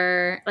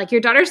care? Like your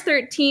daughter's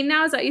 13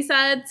 now, is that what you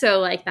said? So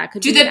like that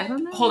could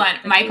hold on,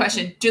 my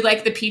question. Do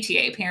like the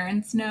PTA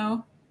parents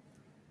know?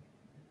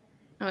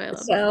 Oh, I love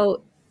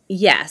so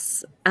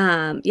yes.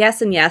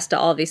 Yes and yes to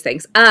all of these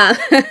things.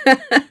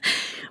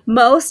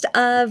 Most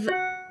of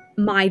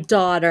my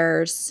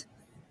daughter's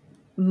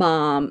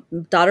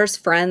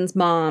friends'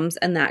 moms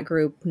and that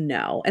group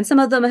know. And some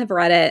of them have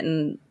read it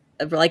and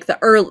like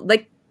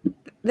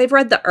they've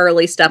read the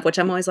early stuff, which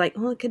I'm always like,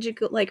 oh, could you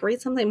like read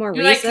something more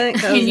recent?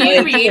 Like, can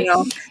you read? You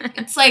know,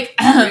 it's like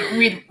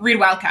read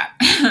Wildcat.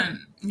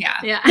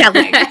 yeah,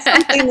 like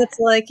something that's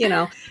like, you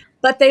know.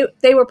 But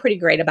they were pretty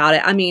great about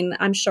it. I mean,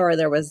 I'm sure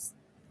there was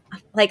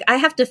like, I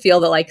have to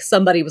feel that like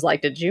somebody was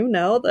like, did you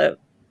know that?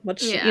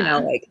 You know,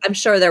 like I'm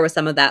sure there was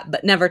some of that,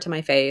 but never to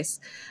my face.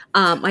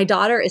 My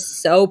daughter is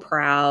so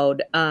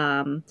proud.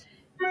 And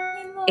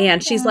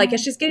she's like,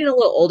 as she's getting a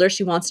little older,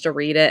 she wants to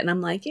read it. And I'm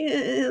like,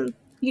 you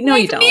know,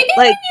 you don't. Maybe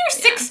like, when you're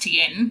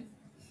 16.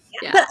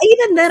 Yeah. But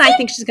even then, I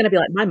think she's going to be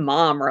like, my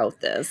mom wrote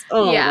this.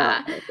 Oh,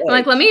 yeah.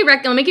 Like, let me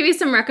give you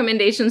some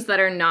recommendations that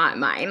are not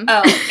mine.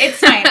 Oh, it's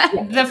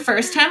fine. The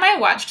first time I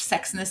watched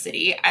Sex and the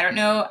City, I don't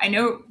know. I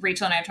know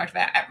Rachel and I have talked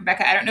about it.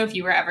 Rebecca, I don't know if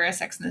you were ever a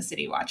Sex and the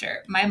City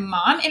watcher. My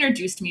mom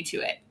introduced me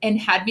to it and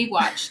had me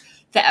watch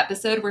the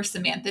episode where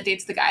Samantha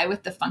dates the guy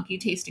with the funky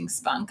tasting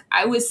spunk.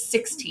 I was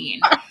 16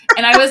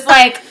 and I was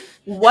like,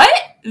 what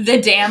the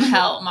damn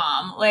hell,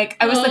 Mom? Like,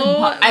 I was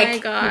like, my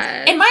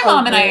God. And my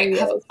mom and I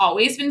have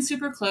always been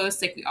super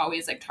close. Like, we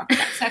always like talk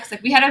about sex.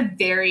 Like, we had a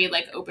very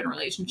like open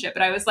relationship,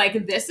 but I was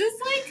like, this is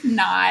like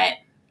not,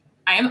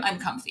 I am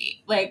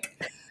uncomfy. Like,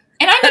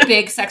 and I'm a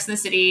big Sex and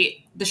the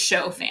City, the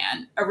show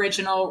fan,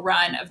 original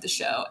run of the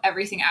show.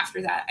 Everything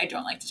after that, I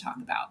don't like to talk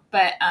about.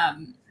 But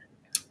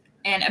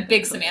and a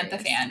big Samantha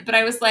fan. But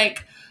I was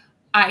like,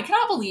 I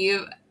cannot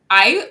believe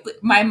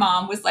my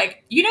mom was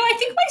like, I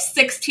think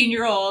my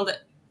 16-year-old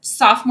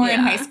sophomore in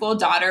high school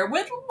daughter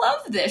would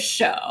love this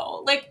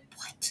show. Like,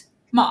 what?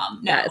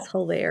 Mom, no. That is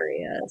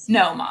hilarious.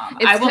 No, Mom.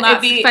 I will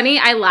not be. It's funny.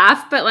 I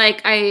laugh, but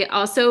like, I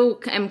also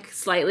am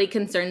slightly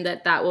concerned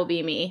that will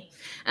be me.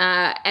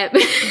 I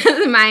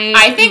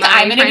think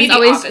I'm going to be the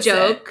opposite.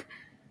 Joke.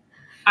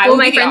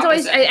 My friends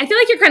always, I feel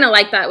like you're kind of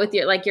like that with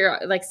you're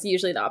like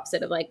usually the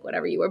opposite of like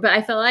whatever you were. But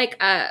I feel like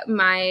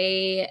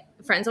my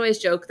friends always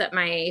joke that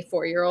my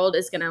 4-year-old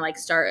is going to like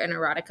start an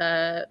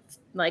erotica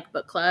like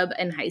book club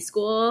in high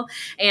school.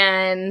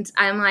 And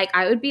I'm like,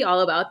 I would be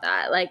all about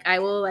that. Like I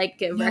will like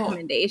give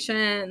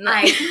recommendations.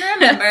 I can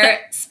remember,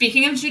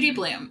 speaking of Judy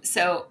Blume,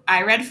 so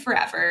I read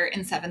Forever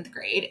in 7th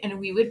grade and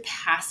we would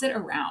pass it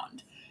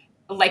around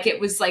like it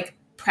was like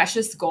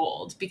precious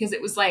gold, because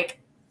it was like,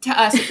 to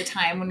us at the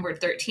time when we're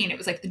 13, it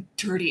was like the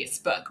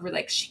dirtiest book. We're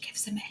like, she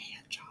gives him a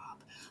hand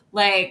job.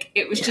 Like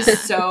it was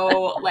just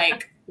so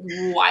like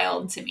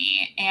wild to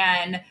me.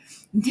 And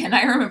then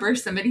I remember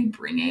somebody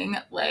bringing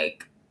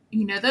like,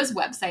 those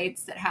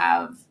websites that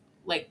have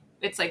like,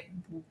 it's like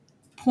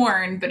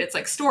porn, but it's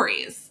like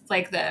stories,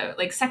 like the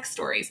like sex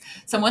stories.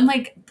 Someone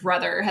like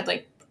brother had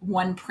like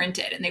one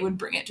printed and they would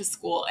bring it to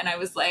school. And I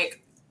was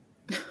like,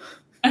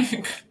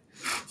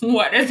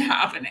 what is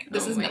happening?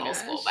 This is middle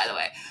school, by the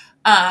way.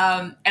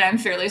 And I'm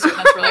fairly certain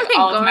that's where like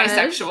all of my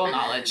sexual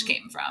knowledge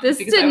came from. This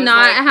did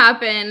not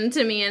happen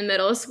to me in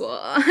middle school.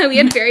 We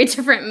had very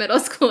different middle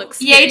school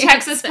experiences. Yay,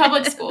 Texas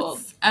public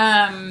schools.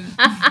 I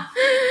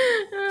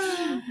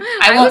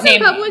won't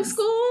name public names.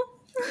 School.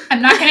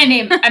 I'm not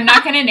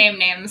gonna name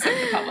names of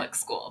the public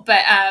school, but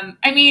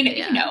I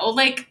mean,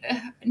 like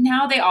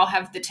now they all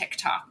have the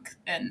TikTok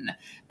and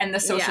the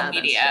social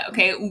media.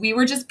 Okay, we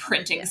were just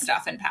printing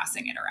stuff and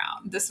passing it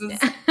around. This was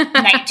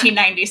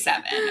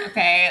 1997.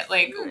 Okay,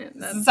 like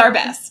this is our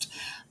best.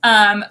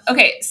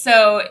 Okay,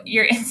 so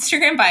your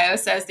Instagram bio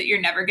says that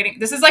you're never getting.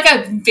 This is like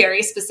a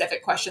very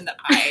specific question that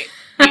I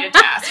needed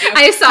to ask you.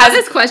 I saw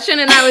this question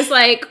and I was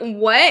like,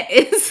 "What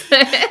is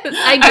this?"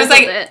 I was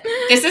like,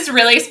 "This is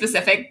really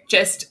specific,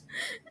 just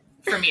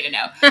for me to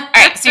know." All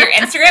right, so your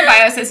Instagram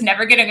bio says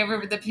never getting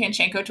over the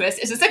Pamchenko twist.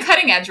 Is this a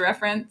Cutting Edge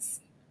reference?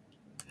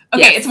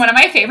 Okay, yes. It's one of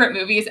my favorite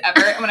movies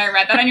ever. And when I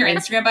read that on your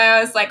Instagram bio,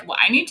 I was like, "Well,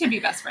 I need to be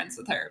best friends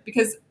with her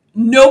because."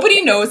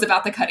 Nobody knows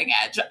about The Cutting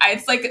Edge.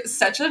 It's like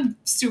such a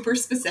super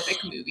specific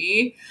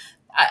movie.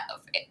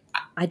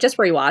 I just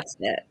rewatched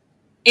it.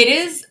 It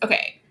is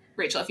okay,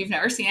 Rachel. If you've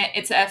never seen it,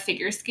 it's a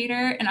figure skater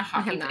and a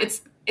hockey.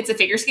 It's a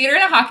figure skater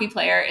and a hockey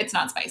player. It's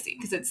not spicy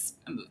because it's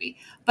a movie.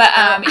 But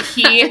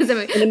he is a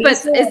movie.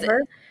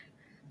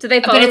 Do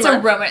they? But it's a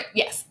romance.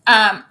 Yes,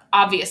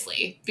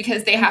 obviously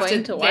because they have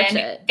to watch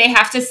it. They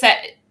have to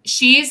set.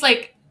 She's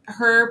like.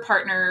 Her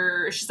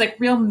partner, she's like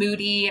real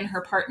moody, and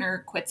her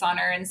partner quits on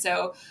her, and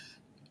so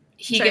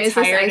he gets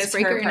hired as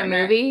her partner. In a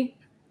movie.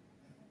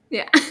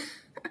 Yeah,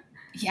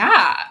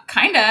 yeah,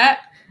 kind of.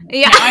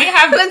 Yeah,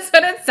 that's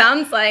what it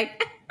sounds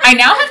like. I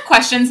now have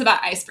questions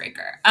about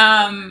Icebreaker.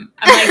 I'm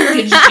like,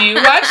 did you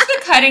watch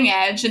The Cutting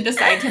Edge and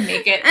decide to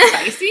make it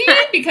spicy?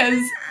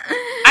 Because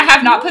I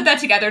have not put that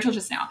together till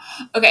just now.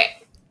 Okay.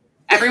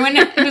 Everyone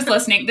who's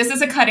listening, this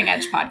is a Cutting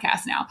Edge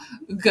podcast now.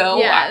 Go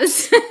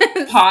watch.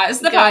 Pause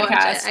the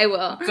podcast. I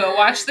will. Go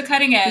watch The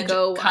Cutting Edge.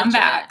 Come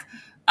back.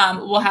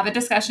 We'll have a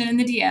discussion in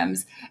the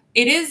DMs.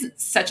 It is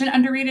such an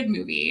underrated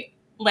movie.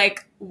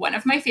 Like, one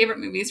of my favorite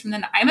movies from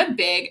I'm a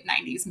big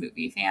 90s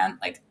movie fan.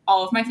 Like,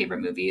 all of my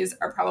favorite movies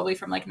are probably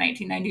from, like,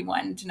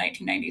 1991 to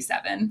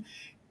 1997.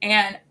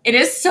 And it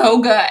is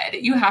so good.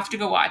 You have to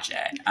go watch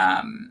it.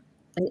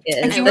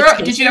 It is.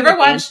 Did you ever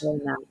watch...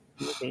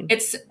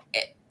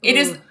 It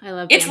is. I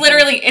love. It's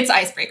literally. It's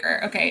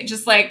Icebreaker. Okay,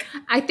 just like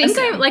I think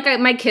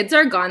my kids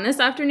are gone this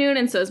afternoon,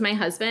 and so is my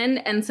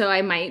husband, and so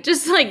I might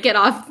just like get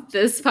off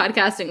this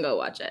podcast and go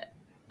watch it.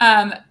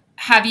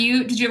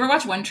 Did you ever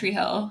watch One Tree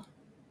Hill?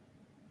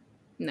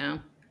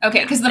 No.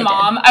 Okay, because I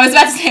was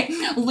about to say,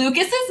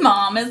 Lucas's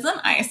mom is an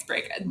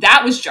icebreaker.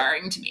 That was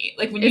jarring to me.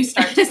 Like when you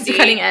start to see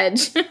Cutting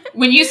Edge.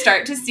 When you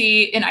start to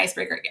see an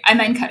icebreaker, I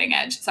meant Cutting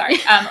Edge. Sorry,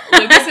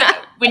 Lucas.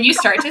 When you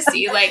start to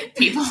see like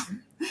people.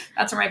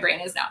 That's where my brain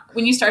is now.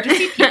 When you start to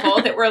see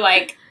people that were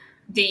like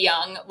the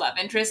young love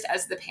interest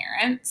as the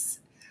parents,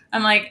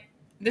 I'm like,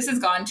 this has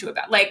gone to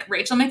about like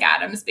Rachel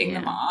McAdams being the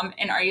mom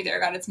and Are You There,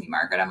 God, It's Me,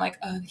 Margaret. I'm like,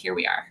 oh, here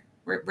we are.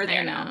 We're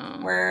there now.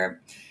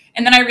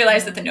 And then I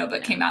realized that The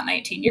Notebook came out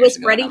 19 years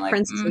ago. It was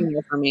Freddie Prinze Jr.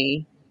 for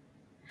me.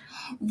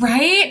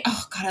 Right?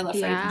 Oh, God, I love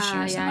Freddie Prinze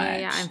Jr. so much.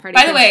 Yeah.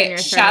 By the way,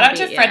 shout out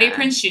to Freddie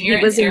Prinze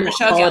Jr. and Sarah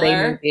Michelle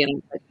Gellar.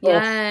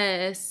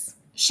 Yes.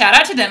 Shout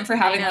out to them for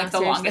having like the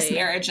longest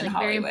marriage in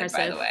Hollywood,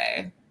 by the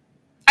way.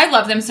 I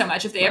love them so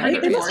much. If they ever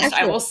get divorced,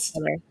 I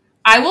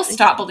will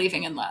stop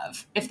believing in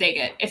love if they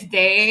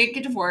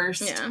get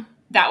divorced. Yeah.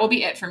 that will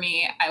be it for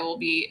me. I will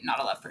be not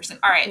a love person.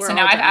 All right. We're So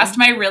now all I've done. asked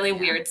my really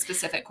weird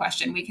specific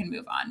question. We can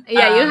move on.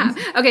 Yeah, you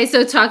have. Okay,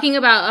 so talking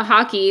about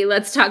hockey,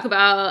 let's talk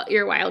about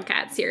your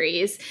Wildcat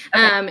series.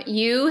 Okay.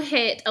 You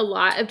hit a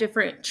lot of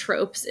different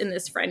tropes in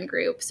this friend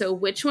group. So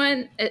which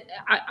one,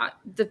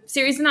 the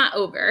series is not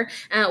over.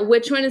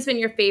 Which one has been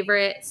your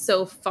favorite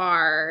so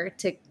far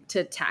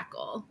to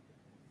tackle?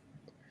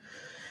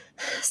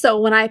 So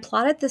when I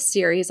plotted this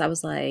series, I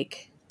was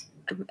like,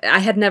 I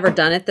had never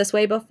done it this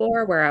way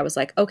before, where I was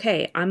like,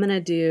 okay, I'm going to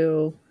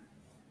do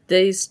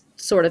these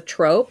sort of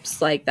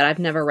tropes like that I've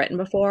never written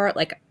before.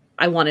 Like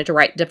I wanted to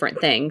write different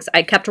things.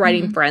 I kept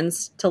writing Mhm.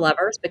 friends to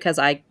lovers because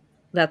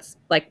that's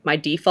like my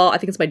default. I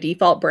think it's my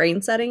default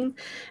brain setting.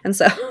 And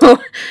so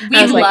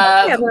I was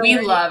like, okay, We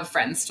love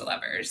friends to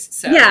lovers.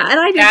 So yeah, and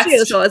I do that's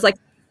too. So I was like,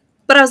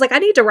 but I was like, I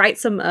need to write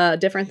some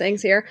different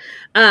things here.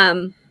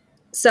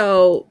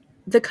 So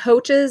the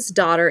coach's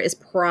daughter is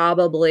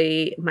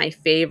probably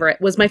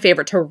was my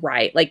favorite to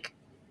write. Like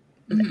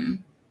Mhm.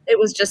 it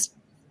was just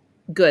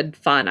good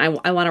fun. I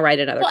want to write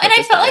another Well, and I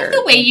coach's felt like daughter.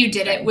 the way you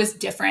did it was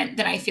different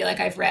than I feel like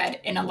I've read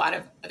in a lot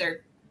of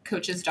other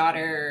coach's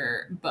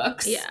daughter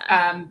books.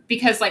 Yeah.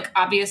 Because like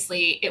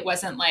obviously it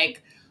wasn't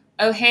like,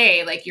 oh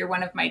hey, like you're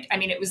one of my. I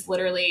mean, it was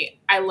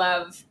literally. I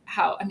love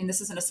how. I mean,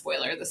 this isn't a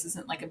spoiler. This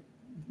isn't like a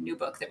new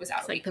book that was out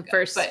It's a like week the ago,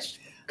 first but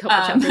couple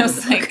chapters I of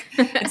was the like,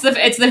 book.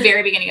 it's the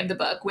very beginning of the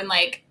book when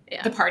like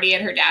Yeah. the party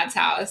at her dad's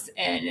house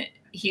and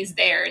he's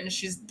there and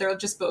they're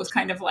just both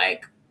kind of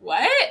like,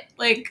 what,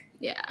 like.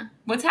 Yeah.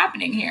 What's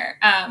happening here?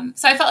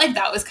 So I felt like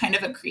that was kind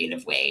of a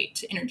creative way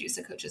to introduce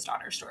a coach's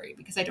daughter story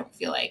because I don't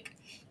feel like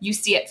you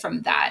see it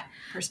from that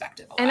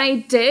perspective a lot. And I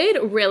did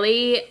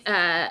really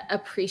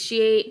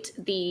appreciate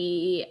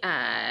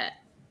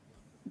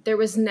there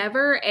was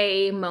never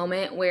a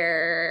moment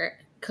where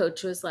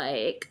coach was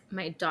like,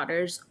 my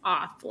daughter's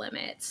off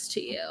limits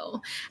to you.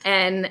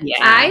 And Yeah.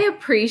 I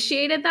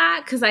appreciated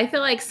that because I feel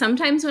like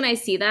sometimes when I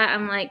see that,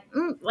 I'm like,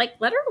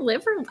 let her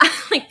live her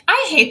life. Like,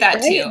 I hate that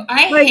Right? too.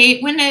 I Like-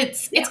 hate when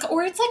it's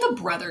or it's like a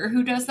brother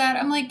who does that.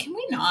 I'm like, can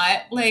we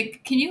not?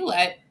 Like, can you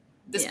let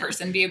this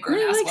person be a grown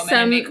ass woman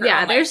and make her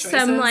own there's life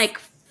some choices?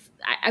 like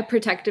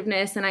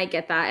protectiveness, and I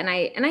get that, and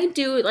I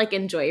do like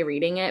enjoy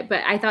reading it,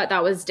 but I thought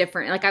that was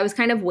different. Like I was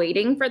kind of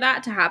waiting for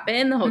that to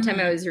happen the whole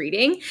time I was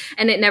reading,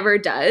 and it never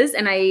does,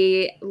 and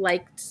I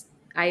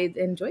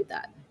enjoyed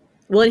that.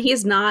 Well, and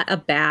he's not a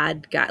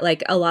bad guy.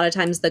 Like a lot of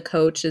times the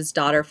coach's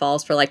daughter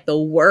falls for like the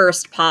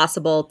worst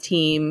possible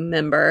team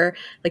member,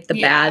 like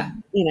the bad,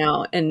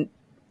 and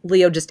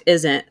Leo just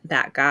isn't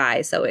that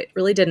guy. So it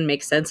really didn't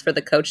make sense for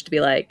the coach to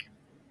be like,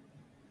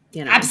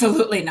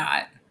 Absolutely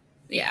not.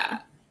 Yeah.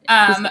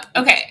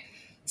 Okay.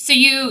 So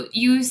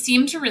you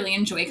seem to really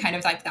enjoy kind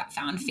of like that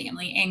found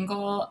family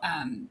angle.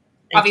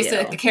 Obviously,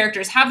 like the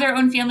characters have their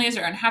own families,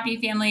 their own happy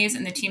families,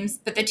 and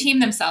but the team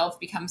themselves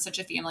becomes such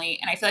a family.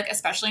 And I feel like,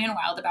 especially in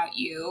Wild About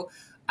You,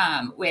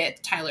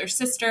 with Tyler's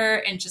sister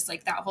and just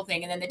like that whole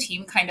thing, and then the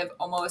team kind of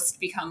almost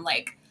become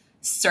like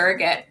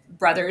surrogate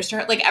brothers to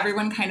her. Like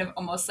everyone kind of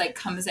almost like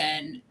comes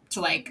in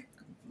to like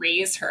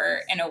raise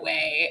her in a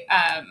way.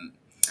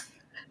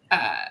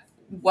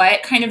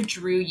 What kind of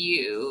drew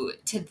you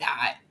to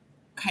that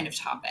kind of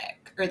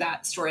topic or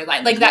that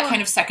storyline, like that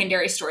kind of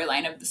secondary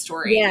storyline of the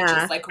story, which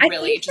is like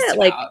really just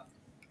about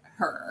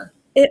her?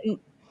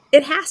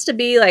 It has to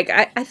be like,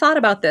 I thought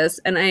about this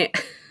and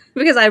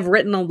because I've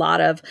written a lot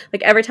of,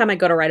 like every time I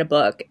go to write a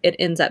book, it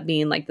ends up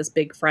being like this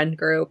big friend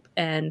group.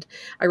 And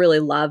I really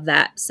love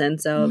that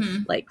sense of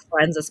like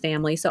friends as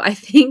family. So I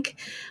think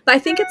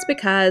it's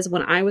because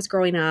when I was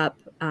growing up,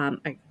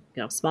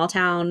 small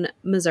town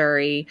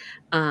Missouri,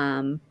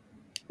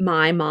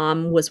 my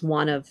mom was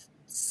one of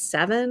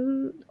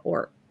 7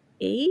 or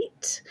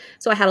 8.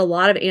 So I had a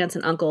lot of aunts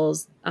and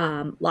uncles,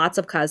 lots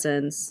of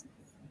cousins.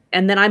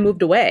 And then I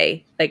moved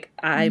away. Like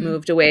I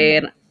moved away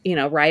and,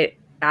 right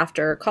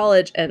after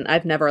college, and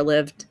I've never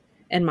lived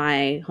in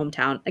my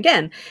hometown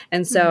again.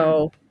 And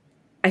so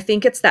I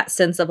think it's that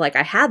sense of like,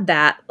 I had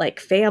that like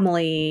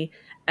family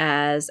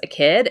as a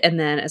kid. And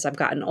then as I've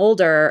gotten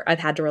older, I've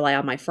had to rely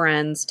on my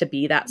friends to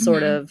be that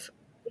sort of,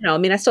 I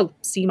mean, I still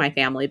see my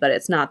family, but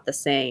it's not the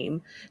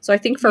same. So I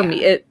think for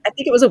me, I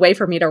think it was a way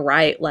for me to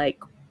write like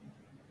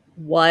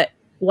what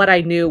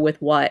I knew with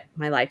what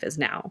my life is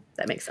now.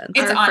 That makes sense.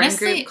 Our honestly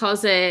friend group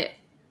calls it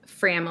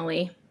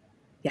family.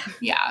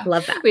 Yeah. I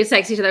love that. We just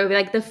text each other. We'd be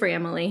like the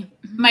family.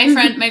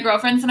 My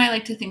girlfriends and I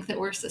like to think that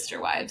we're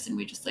sister wives and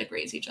we just like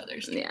raise each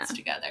other's kids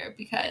together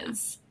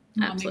because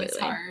momming is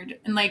hard.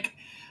 And like,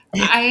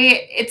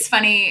 it's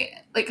funny,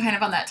 like kind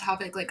of on that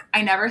topic, like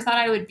I never thought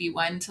I would be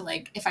one to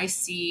like, if I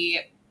see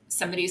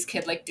somebody's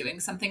kid like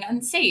doing something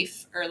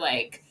unsafe or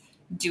like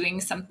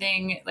doing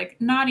something like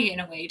naughty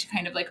in a way to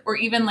kind of like, or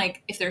even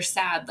like if they're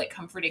sad, like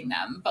comforting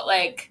them. But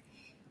like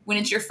when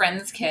it's your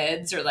friends'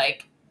 kids or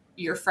like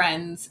your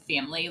friend's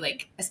family,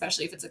 like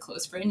especially if it's a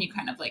close friend, you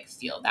kind of like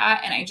feel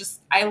that. And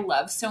I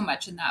love so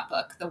much in that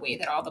book the way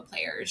that all the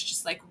players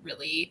just like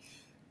really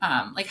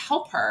like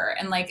help her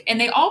and like, and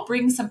they all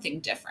bring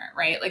something different,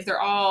 right? Like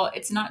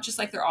it's not just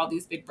like they're all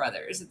these big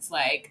brothers. It's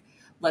like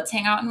let's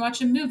hang out and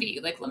watch a movie.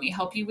 Like, let me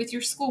help you with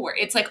your schoolwork.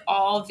 It's like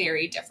all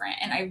very different.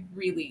 And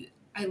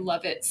I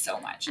love it so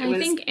much. I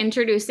think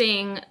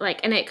introducing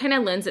and it kind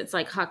of lends, it's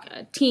like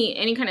team,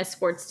 any kind of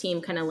sports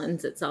team kind of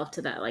lends itself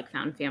to that like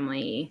found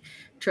family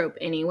trope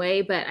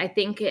anyway. But I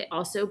think it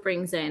also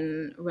brings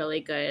in really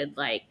good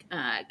like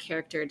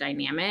character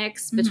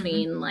dynamics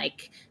between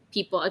like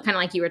people, kind of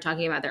like you were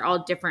talking about. They're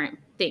all different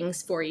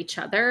things for each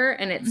other,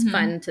 and it's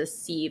fun to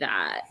see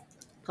that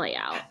play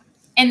out.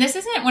 And this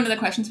isn't one of the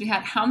questions we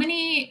had. How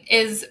many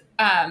is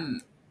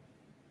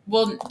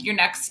will your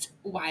next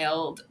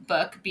Wild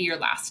book be your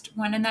last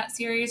one in that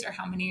series, or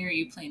how many are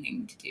you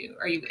planning to do?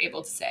 Are you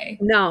able to say?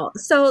 No.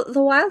 So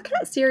the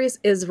Wildcat series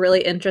is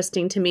really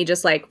interesting to me,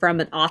 just like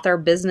from an author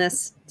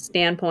business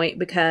standpoint,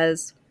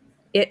 because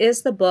it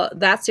is the book,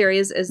 that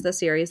series is the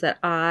series that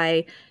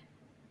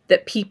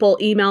people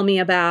email me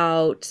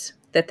about,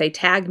 that they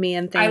tag me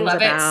in things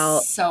about. I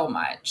love it so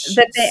much.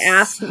 That they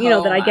ask,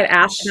 that I get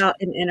asked about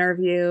in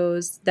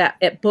interviews, that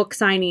at book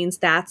signings,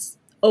 that's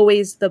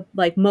always the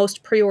like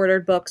most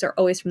pre-ordered books are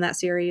always from that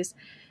series.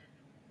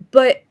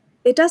 But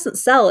it doesn't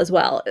sell as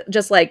well.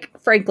 Just like,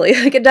 frankly,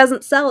 like it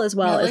doesn't sell as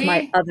well as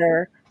my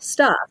other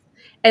stuff.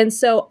 And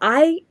so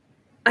I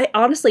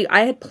honestly,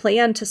 I had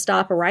planned to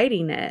stop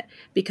writing it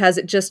because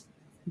it just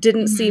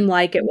didn't seem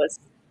like it was,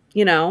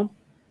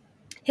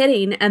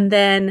 hitting. And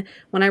then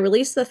when I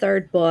released the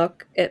third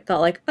book, it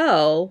felt like,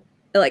 it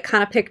like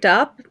kind of picked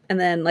up. And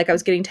then like I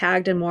was getting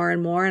tagged in more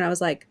and more. And I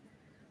was like,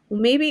 well,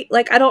 maybe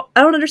like I don't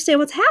understand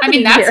what's happening. I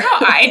mean, that's here.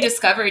 how I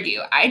discovered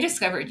you. I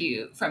discovered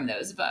you from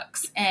those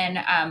books. And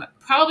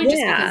probably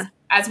just because,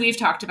 as we've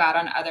talked about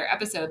on other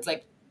episodes,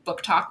 like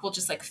Book Talk will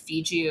just like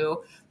feed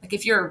you. Like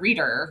if you're a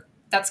reader,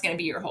 that's going to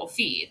be your whole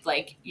feed.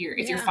 Like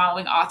if you're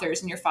following authors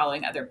and you're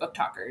following other book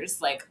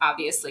talkers, like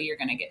obviously you're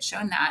going to get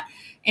shown that.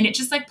 And it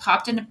just like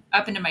popped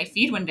up into my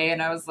feed one day,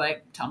 and I was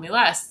like, tell me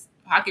less.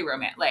 Hockey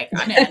romance. Like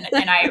I'm in.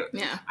 And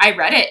I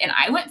read it, and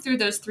I went through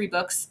those 3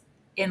 books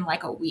in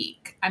like a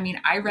week. I mean,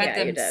 I read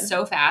them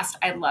so fast.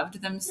 I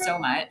loved them so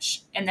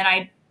much. And then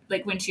I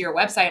like went to your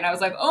website and I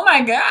was like, oh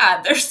my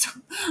God,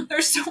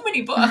 there's so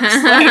many books.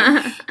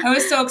 Like, I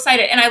was so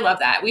excited. And I love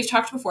that. We've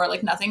talked before,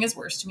 like nothing is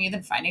worse to me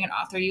than finding an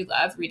author you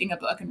love, reading a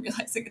book and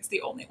realizing it's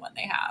the only one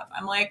they have.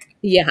 I'm like,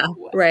 yeah,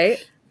 what?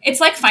 Right. It's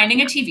like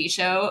finding a TV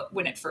show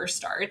when it first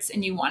starts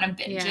and you want to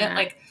binge it.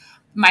 Like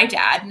my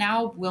dad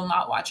now will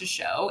not watch a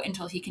show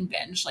until he can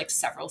binge like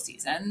several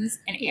seasons.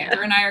 And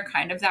Andrew and I are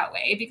kind of that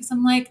way because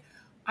I'm like,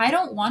 I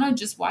don't want to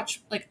just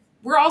watch, like,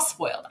 we're all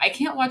spoiled. I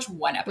can't watch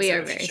one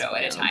episode of a show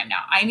at a time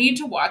now. I need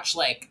to watch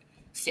like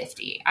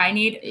 50.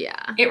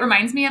 It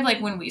reminds me of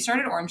like when we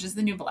started Orange is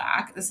the New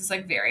Black. This is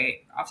like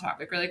very off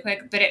topic really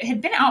quick, but it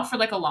had been out for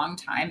like a long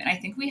time. And I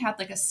think we had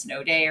like a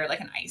snow day or like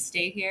an ice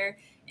day here.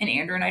 And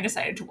Andrew and I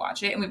decided to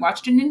watch it. And we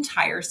watched an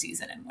entire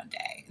season in one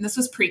day. And this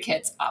was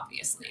pre-kids,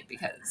 obviously,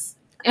 because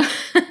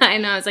I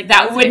know. It's like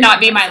that would not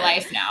be my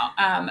life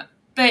now.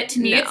 But to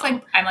me, it's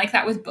like, I'm like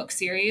that with book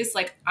series.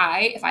 Like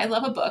if I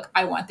love a book,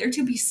 I want there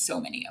to be so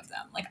many of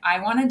them. Like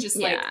I want to just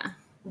like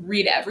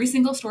read every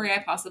single story I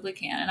possibly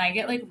can. And I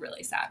get like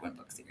really sad when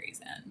book series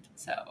end.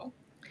 So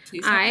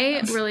please.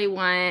 I really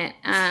want,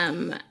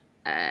 I'm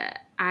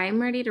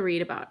ready to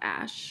read about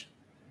Ash.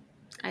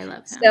 I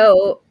love him.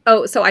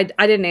 So I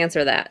didn't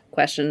answer that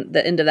question,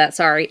 the end of that.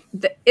 Sorry.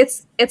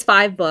 It's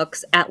 5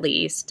 books at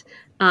least.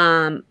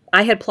 I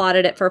had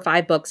plotted it for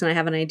 5 books and I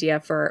have an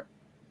idea for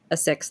a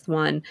 6th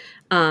one.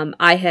 I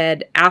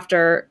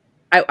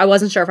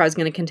wasn't sure if I was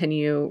going to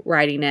continue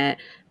writing it,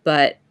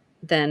 but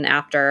then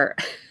after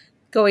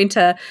going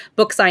to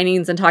book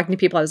signings and talking to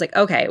people, I was like,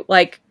 okay,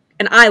 like,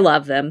 and I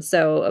love them.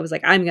 So I was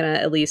like, I'm going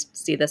to at least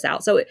see this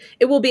out. So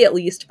it will be at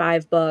least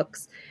 5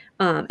 books.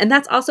 And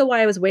that's also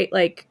why I was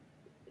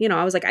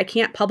I was like, I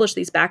can't publish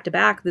these back to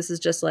back. This is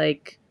just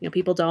like,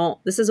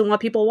 this isn't what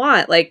people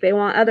want. Like they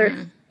want other,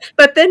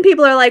 but then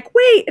people are like,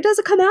 wait, it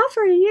doesn't come out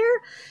for a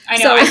year.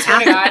 I know. I swear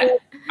to God,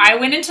 I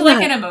went into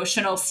like an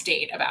emotional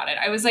state about it.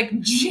 I was like,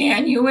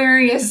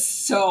 January is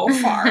so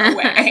far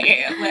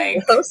away.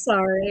 Like, so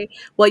sorry.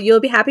 Well, you'll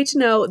be happy to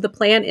know the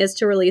plan is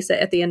to release it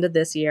at the end of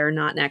this year,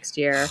 not next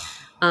year.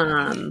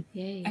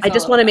 I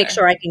just want to make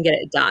sure I can get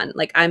it done.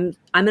 Like I'm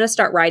going to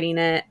start writing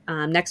it.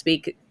 Next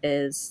week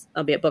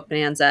I'll be at Book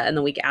Bonanza, and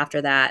the week after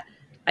that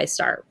I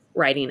start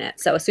writing it.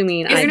 So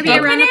assuming it's going to be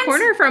around the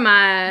corner from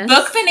us.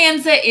 Book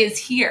Bonanza is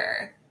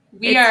here.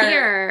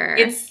 Here.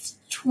 It's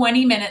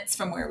 20 minutes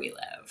from where we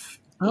live.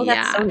 Oh,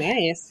 that's so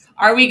nice.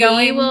 Are we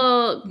going?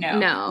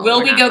 No.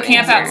 Will we go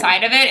camp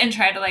outside of it and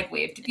try to like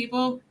wave to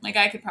people? Like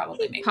I could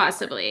probably make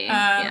possibly.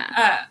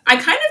 I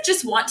kind of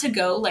just want to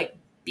go like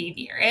be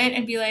near it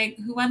and be like,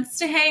 who wants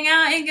to hang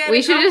out and get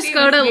we should just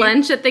go to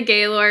lunch at the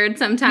Gaylord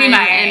sometime. We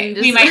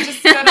might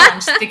just go to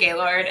lunch at the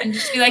Gaylord and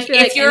just be like,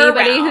 if you're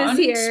anybody around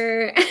who's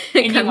here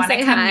and you want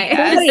to come meet us.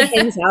 Everybody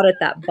hangs out at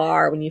that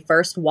bar when you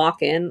first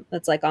walk in.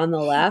 That's like on the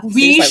left.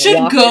 We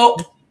should go.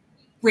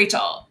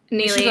 Rachel,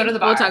 Neely, we should go to the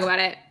bar. We'll talk about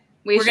it.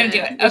 We're going to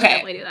do it. We should Okay.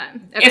 definitely do that.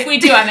 Okay. If we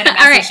do, I'm going to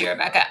message you,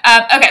 Rebecca.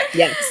 Okay.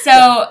 Yes.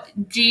 So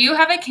do you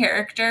have a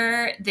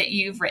character that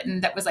you've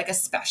written that was like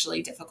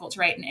especially difficult to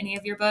write in any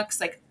of your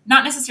books? Like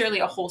not necessarily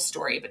a whole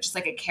story, but just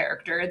like a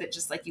character that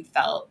just like you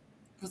felt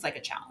was like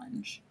a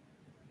challenge?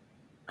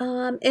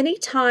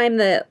 Anytime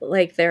that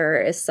like there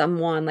is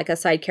someone like a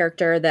side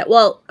character that,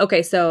 well,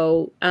 okay,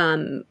 so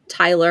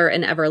Tyler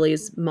and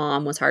Everly's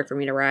mom was hard for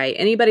me to write.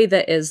 Anybody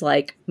that is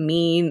like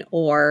mean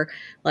or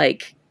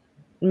like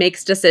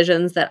makes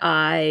decisions that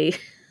I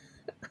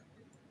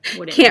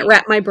can't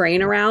wrap my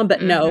brain around,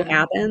 but know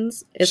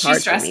happens is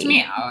hard for me. She stressed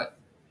me out.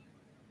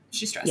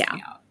 She stressed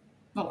me out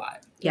a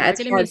lot. Yeah,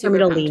 it's hard for me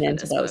to lean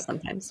into those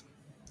sometimes.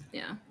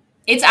 Yeah.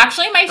 It's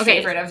actually my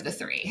favorite of the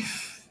three.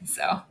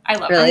 So I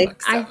love that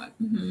book so much.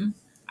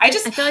 I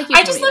feel like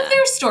I just love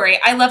their story.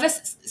 I love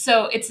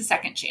so it's a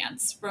second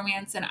chance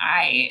romance, and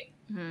I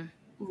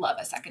love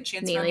a second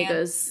chance romance. Neely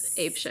goes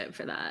apeshit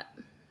for that.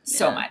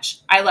 So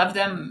much. I love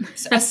them,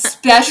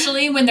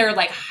 especially when they're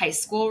like high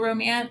school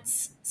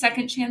romance,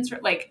 second chance,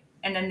 like,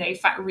 and then they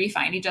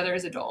re-find each other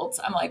as adults.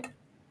 I'm like,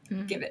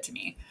 give it to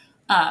me.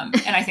 And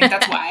I think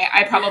that's why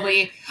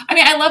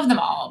I love them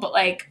all, but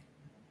like,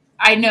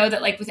 I know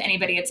that like with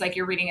anybody, it's like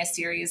you're reading a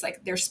series,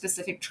 like there's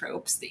specific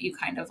tropes that you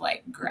kind of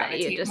like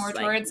gravitate more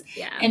towards.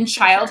 In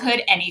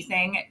childhood,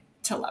 anything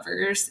to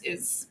lovers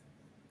is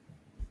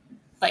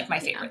like my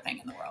favorite thing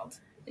in the world.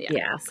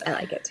 Yeah, I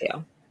like it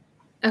too.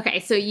 Okay,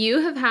 so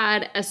you have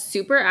had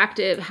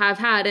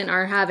and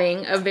are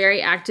having a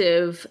very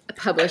active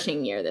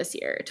publishing year this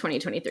year,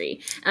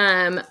 2023.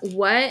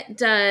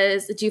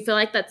 Do you feel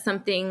like that's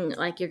something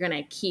like you're going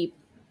to keep?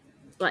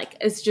 Like,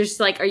 it's just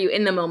like, are you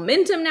in the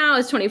momentum now?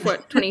 Is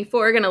 24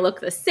 going to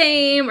look the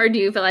same? Or do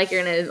you feel like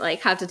you're going to like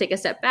have to take a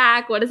step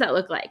back? What does that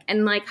look like?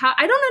 And like, how,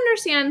 I don't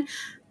understand.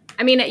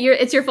 I mean,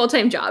 it's your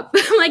full-time job.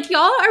 Like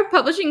y'all are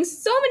publishing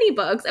so many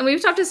books, and we've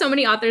talked to so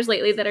many authors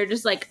lately that are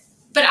just like,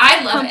 but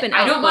I love it.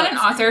 I don't want an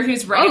author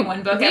who's writing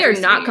one book. They are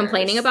not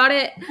complaining about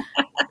it.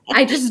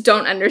 I just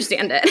don't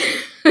understand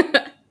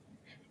it.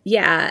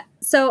 Yeah.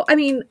 So, I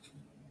mean,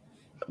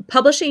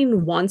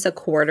 publishing once a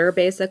quarter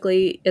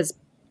basically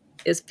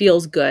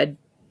feels good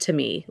to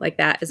me. Like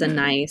that is a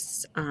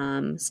nice,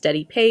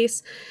 steady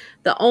pace.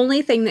 The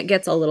only thing that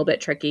gets a little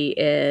bit tricky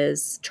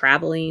is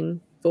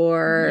traveling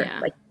for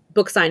like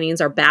book signings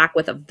are back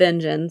with a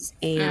vengeance,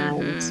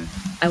 and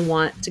I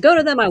want to go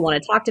to them. I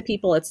want to talk to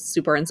people. It's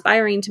super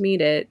inspiring to me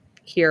to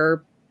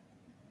hear,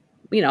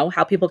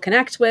 how people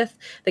connect with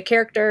the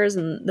characters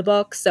and the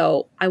book.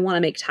 So I want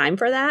to make time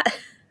for that,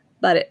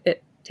 but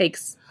it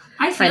takes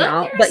I feel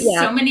like there's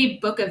so many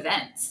book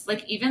events.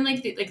 Like even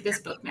like this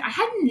book, I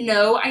had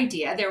no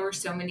idea there were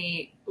so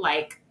many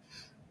bloggers.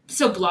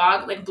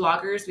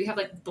 We have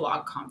like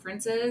blog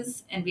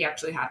conferences, and we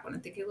actually had one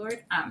at the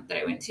Gaylord that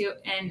I went to,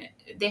 and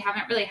they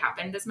haven't really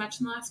happened as much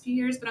in the last few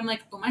years. But I'm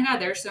like, oh my god,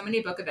 there's so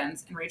many book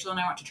events, and Rachel and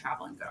I want to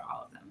travel and go to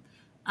all of them.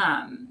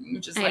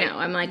 Which is I know.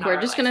 I'm like,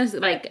 we're just gonna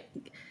like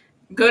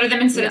go to them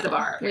and sit at the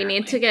bar. Apparently. We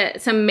need to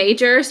get some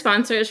major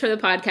sponsors for the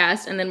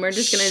podcast, and then we're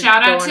just going to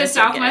shout out to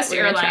Southwest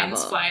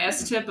Airlines. Fly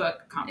us to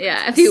book conferences.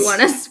 Yeah, if you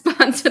want to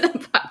sponsor the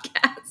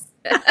podcast.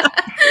 Love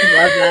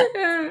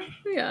that.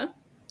 Yeah.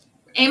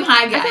 Aim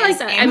high, guys. I feel like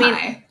that. Aim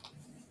high.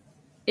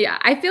 Yeah,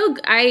 I feel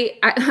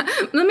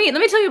let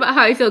me tell you about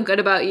how I feel good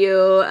about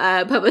you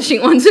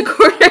publishing once a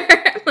quarter.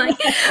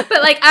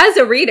 But like as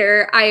a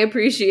reader, I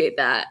appreciate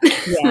that.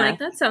 Yeah. Like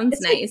that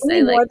sounds nice. I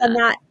like more than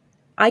that.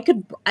 I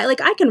can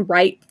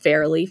write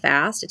fairly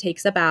fast. It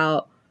takes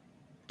about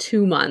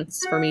 2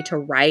 months for me to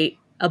write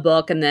a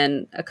book, and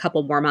then a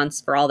couple more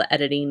months for all the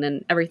editing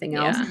and everything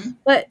else. Yeah.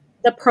 But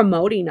the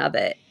promoting of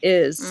it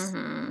is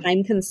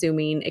time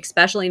consuming,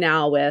 especially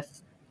now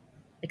with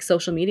like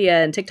social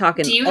media and TikTok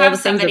and all the things. Do you have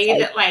somebody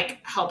that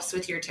like helps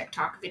with your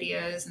TikTok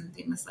videos and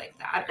things like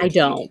that? I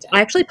don't.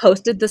 I actually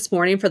posted this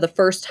morning for the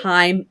first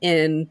time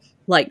in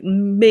like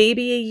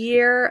maybe a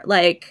year.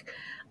 Like,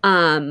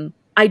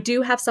 I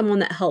do have someone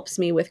that helps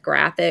me with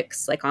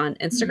graphics, like on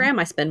Instagram.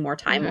 I spend more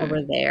time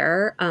over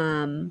there.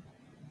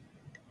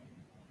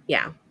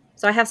 Yeah.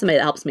 So I have somebody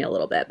that helps me a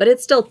little bit, but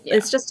it's still,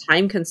 it's just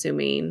time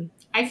consuming.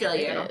 I feel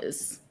you. It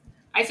is.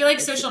 I feel like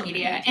social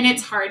media, and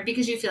it's hard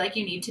because you feel like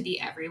you need to be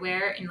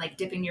everywhere and like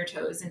dipping your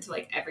toes into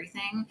like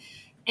everything.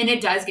 And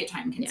it does get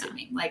time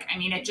consuming. Yeah. Like, I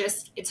mean,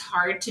 it's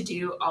hard to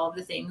do all of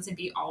the things and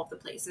be all of the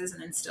places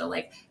and then still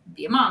like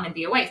be a mom and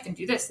be a wife and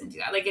do this and do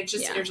that. Like, it's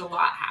just, there's a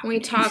lot happening. We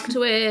talked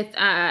with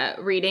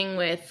Reading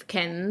with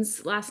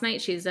Kins last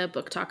night. She's a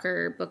book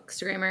talker,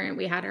 bookstagrammer, and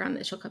we had her on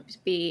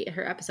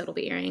her episode will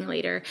be airing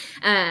later.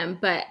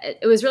 But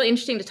it was really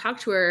interesting to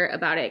talk to her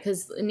about it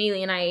because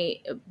Neely and I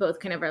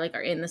both kind of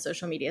are in the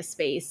social media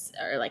space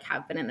or like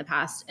have been in the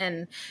past.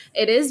 And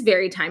it is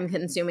very time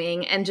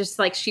consuming, and just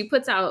like she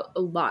puts out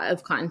a lot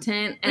of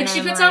content, and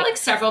she puts out like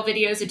several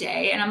videos a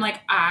day, and I'm like,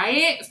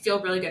 I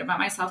feel really good about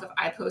myself if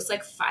I post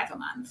like 5 a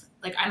month.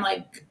 Like I'm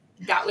like,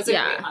 that was a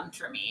great month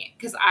for me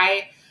because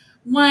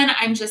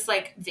I'm just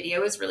like,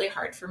 video is really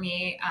hard for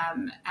me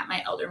at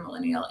my elder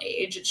millennial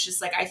age. It's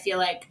just like I feel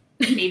like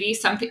maybe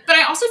some people, but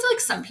I also feel like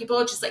some people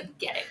just like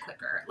get it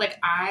quicker. Like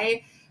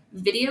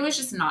video is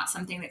just not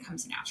something that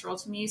comes natural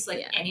to me. So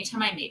like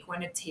anytime I make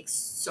one, it takes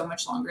so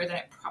much longer than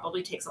it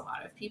probably takes a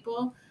lot of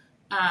people.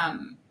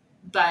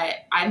 But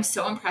I'm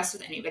so impressed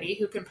with anybody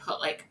who can put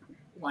like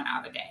one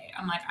out a day.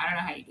 I'm like, I don't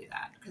know how you do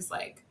that. Cause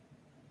like,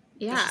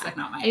 it's just like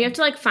not my. And you have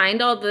to like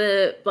find all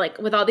the, like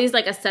with all these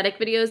like aesthetic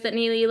videos that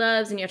Neely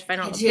loves, and you have to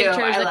find all the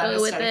pictures that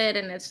go with it.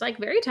 And it's like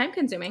very time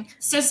consuming.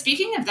 So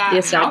speaking of that, the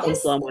aesthetic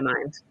things blow my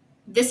mind.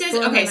 This is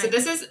okay. So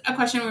this is a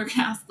question we're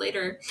gonna ask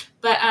later,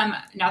 but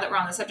now that we're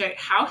on the subject,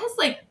 how has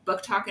like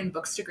Book Talk and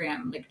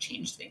Bookstagram like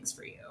changed things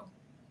for you?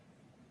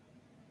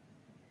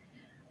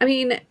 I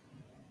mean,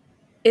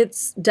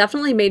 it's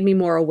definitely made me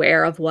more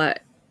aware of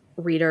what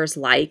readers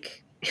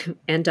like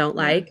and don't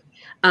like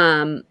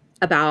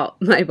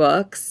about my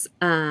books,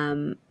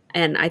 and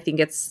I think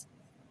it's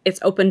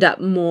opened up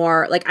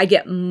more. Like I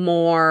get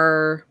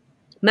more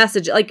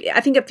message, like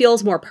I think it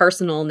feels more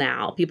personal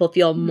now. People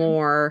feel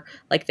more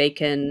like they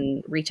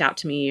can reach out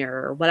to me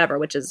or whatever,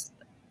 which is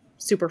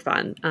super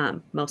fun.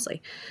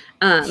 Mostly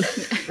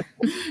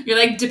you're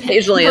like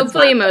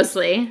hopefully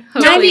mostly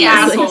don't be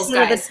assholes,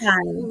 guys.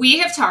 We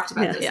have talked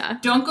about this.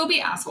 Don't go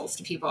be assholes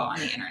to people on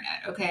the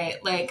internet, okay?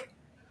 Like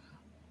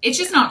it's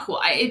just not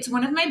cool. It's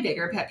one of my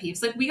bigger pet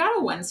peeves. Like we got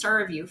a 1-star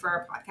review for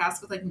our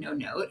podcast with like no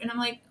note, and I'm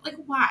like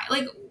why?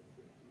 Like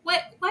why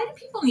do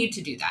people need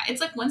to do that?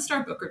 It's like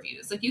 1-star book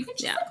reviews. Like you can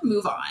just like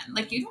move on.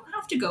 Like you don't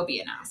have to go be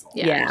an asshole.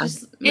 Yeah.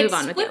 Just move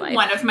on with your life.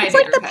 One of my it's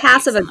like the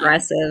passive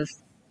aggressive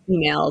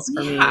emails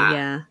for me.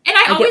 Yeah. And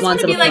I always want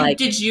to be like,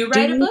 did you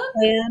write a book?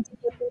 Plan to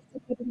put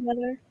this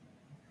together?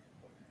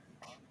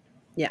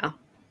 Yeah.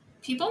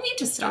 People need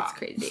to stop. That's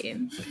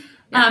crazy.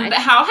 But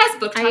how has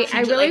Book Talk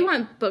I really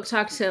want Book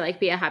Talk to like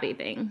be a happy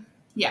thing.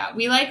 Yeah,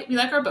 we like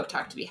our Book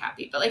Talk to be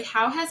happy, but like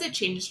how has it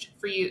changed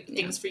for you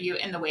things for you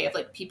in the way of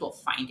like people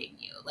finding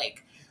you?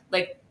 Like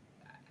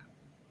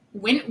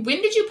when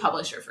did you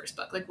publish your first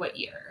book? Like what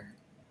year?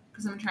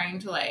 Because I'm trying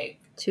to like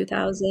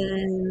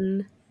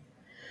 2000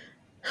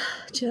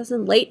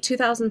 late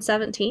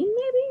 2017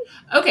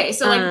 maybe. Okay,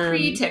 so like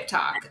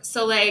pre-TikTok.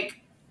 So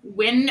like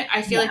when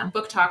I feel like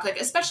Book Talk, like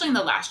especially in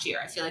the last year,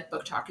 I feel like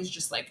Book Talk is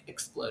just like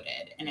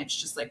exploded and it's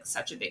just like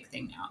such a big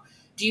thing now.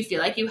 Do you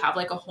feel like you have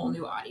like a whole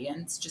new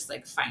audience just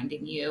like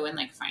finding you and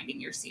like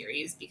finding your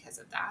series because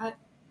of that?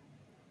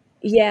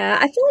 Yeah,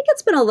 I feel like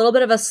it's been a little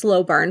bit of a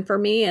slow burn for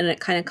me and it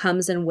kind of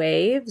comes in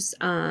waves.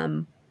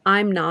 I'm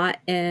not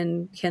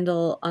in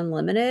Kindle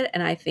Unlimited,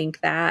 and I think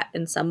that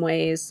in some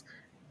ways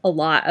a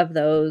lot of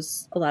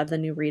the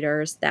new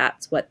readers,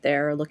 that's what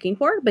they're looking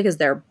for because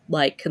they're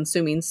like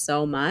consuming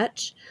so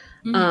much.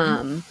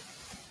 I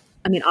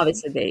mean,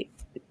 obviously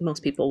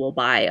most people will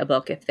buy a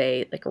book if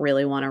they like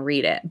really want to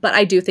read it, but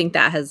I do think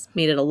that has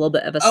made it a little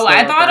bit of a slower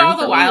I bought burn all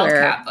the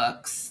Wildcat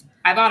books.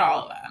 I bought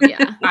all of them.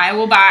 Yeah. I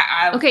will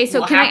buy. Okay,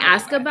 so can I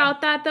ask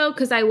about that though?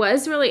 Because I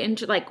was really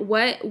interested. Like,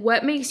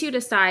 what makes you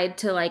decide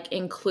to like be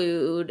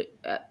included?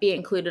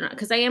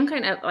 Because I am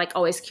kind of like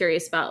always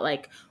curious about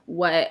like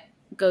what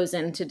goes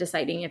into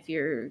deciding if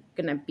you're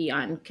gonna be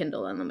on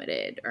Kindle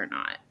Unlimited or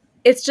not.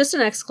 It's just an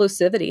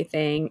exclusivity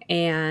thing,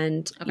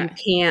 and you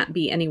can't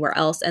be anywhere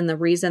else. And the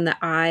reason that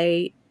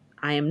I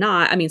am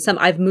not, I mean,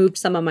 I've moved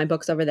some of my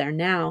books over there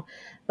now,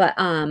 but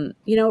do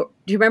you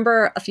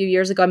remember a few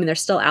years ago? I mean, they're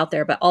still out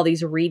there, but all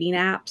these reading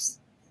apps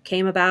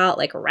came about,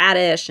 like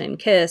Radish and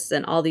Kiss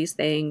and all these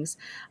things.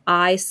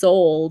 I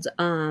sold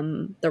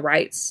the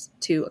rights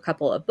to a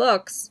couple of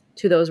books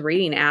to those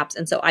reading apps,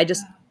 and so I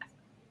just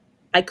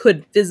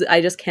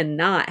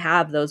cannot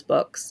have those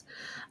books.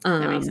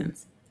 That makes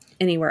sense.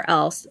 Anywhere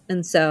else.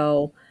 And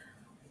so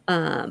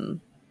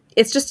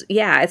it's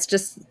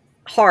just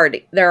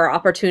hard. There are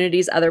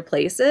opportunities other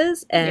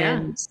places,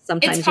 and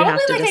sometimes it's you have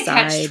to like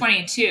decide. It's probably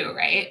like a catch-22,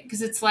 right?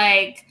 Because it's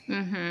like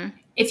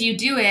if you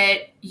do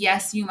it,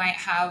 yes, you might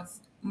have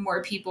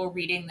more people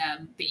reading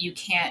them, but you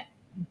can't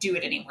do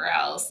it anywhere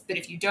else. But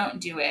if you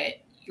don't do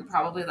it, you're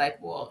probably like,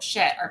 well,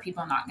 shit, are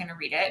people not going to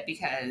read it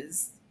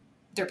because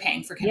they're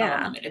paying for Kindle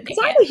Unlimited? Because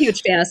I'm a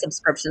huge fan of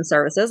subscription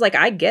services. Like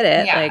I get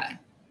it.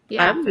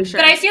 Yeah, for sure.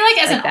 But I feel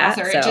like as an that,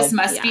 author, it just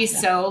must be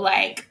so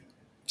like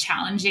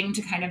challenging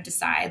to kind of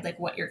decide like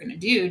what you're going to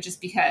do, just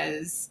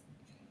because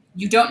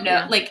you don't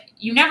know, like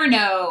you never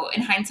know.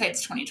 In hindsight,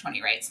 it's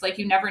 2020, right? So like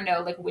you never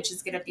know like which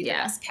is going to be the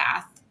best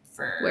path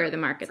for where the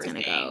market's going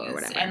to go or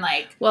whatever. And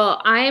like,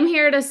 well, I am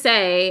here to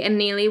say, and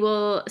Neely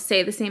will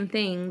say the same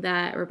thing,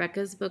 that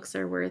Rebecca's books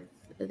are worth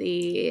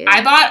the.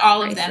 I bought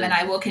all of them, and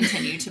I will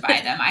continue to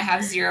buy them. I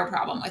have zero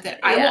problem with it.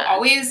 I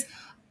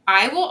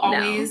will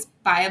always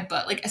buy a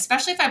book, like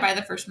especially if I buy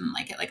the first one and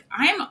like it. Like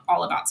I'm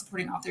all about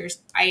supporting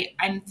authors.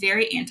 I'm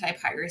very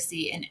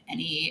anti-piracy in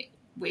any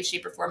way,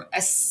 shape, or form,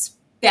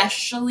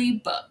 especially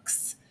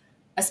books.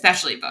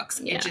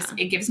 Yeah.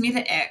 It gives me the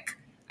ick.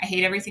 I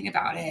hate everything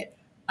about it.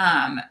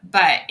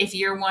 But if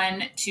you're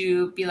one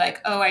to be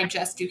like, oh, I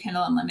just do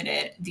Kindle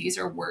Unlimited,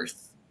 they're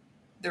worth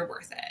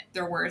it.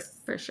 They're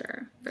worth for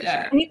sure.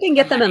 And you can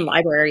get them in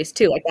libraries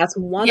too. Like that's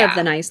one of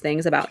the nice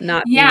things about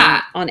not being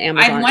on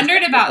Amazon. I've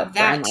wondered about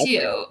that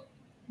too.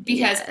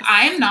 because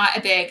I'm not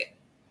a big,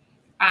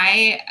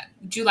 I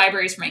do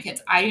libraries for my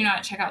kids. I do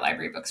not check out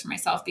library books for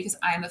myself because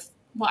I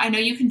know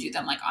you can do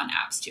them like on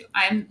apps too.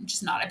 I'm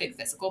just not a big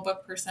physical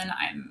book person.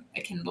 I'm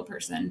a Kindle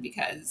person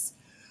because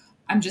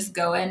I'm just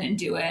going and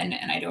doing,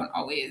 and I don't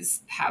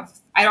always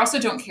I also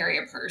don't carry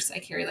a purse. I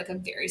carry like a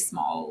very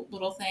small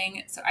little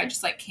thing. So I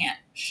just like can't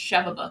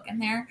shove a book in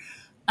there.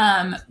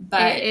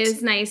 But it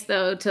is nice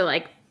though to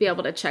like be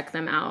able to check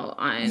them out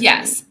on,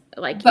 yes,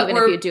 like but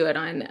even if you do it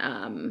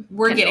on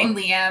we're Kindle. getting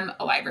Liam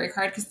a library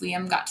card because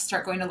Liam got to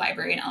start going to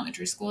library in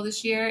elementary school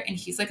this year, and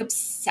he's like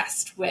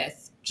obsessed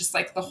with just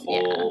like the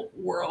whole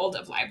world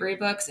of library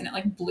books, and it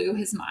like blew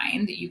his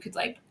mind that you could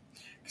like,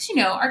 because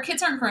our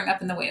kids aren't growing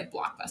up in the way of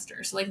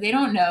Blockbuster, so like they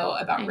don't know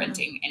about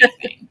renting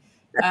anything.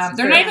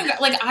 They're not even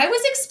like, I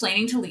was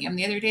explaining to Liam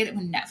the other day that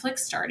when Netflix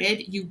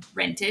started, you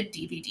rented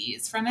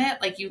DVDs from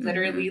it. Like you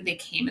literally, they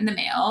came in the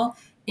mail.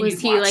 And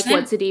was he like, them.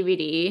 What's a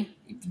DVD?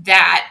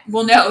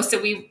 No. So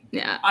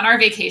on our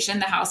vacation,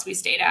 the house we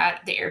stayed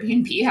at, the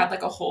Airbnb had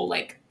like a whole,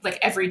 like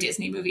every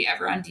Disney movie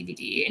ever on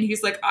DVD. And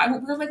he's like,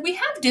 we're like, we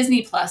have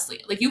Disney Plus.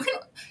 Like you can,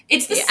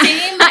 it's the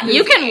same movie,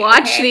 you can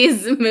watch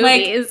these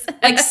movies.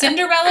 Like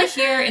Cinderella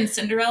here and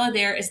Cinderella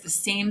there is the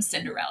same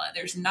Cinderella.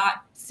 There's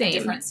not a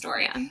different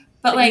story. Yeah.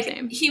 But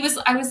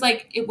I was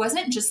like, it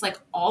wasn't just like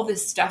all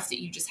this stuff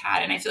that you just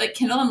had. And I feel like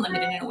Kindle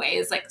Unlimited in a way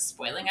is like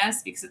spoiling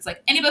us because it's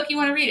like any book you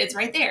want to read, it's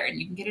right there and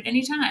you can get it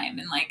anytime.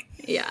 And like,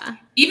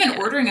 even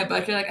ordering a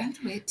book, you're like, I have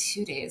to wait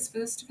 2 days for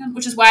this to come,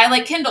 which is why I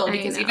like Kindle,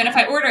 because even if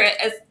I order it,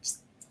 it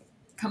just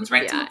comes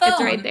right to the phone.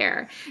 It's right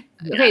there.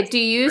 Okay. Do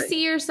you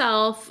see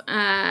yourself,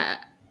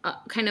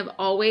 kind of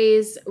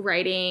always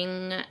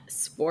writing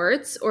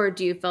sports, or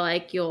do you feel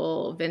like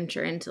you'll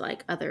venture into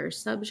like other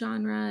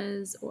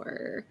subgenres,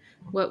 or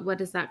what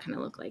does that kind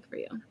of look like for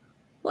you?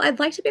 Well, I'd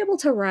like to be able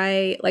to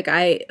write, like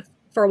I,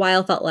 for a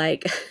while, felt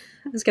like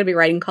I was going to be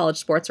writing college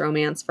sports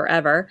romance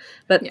forever,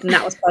 but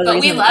that was part of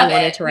the reason I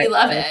wanted to write. We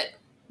love it.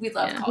 We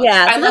love college.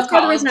 Yeah, I love college.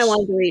 Part of the reason I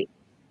wanted to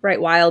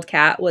write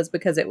Wildcat was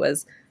because it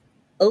was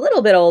a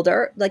little bit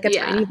older, like a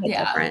tiny bit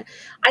different.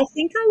 I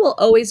think I will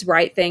always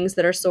write things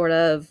that are sort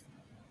of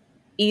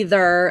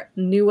either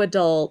new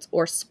adult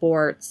or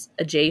sports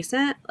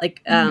adjacent,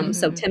 like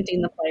so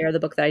Tempting the Player, the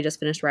book that I just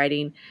finished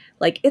writing,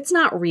 like it's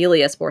not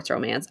really a sports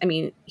romance. I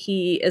mean,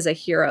 he is a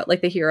hero,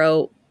 like the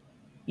hero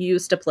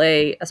used to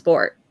play a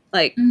sport,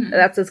 like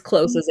that's as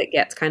close as it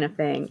gets kind of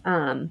thing.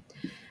 And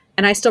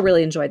I still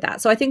really enjoyed that.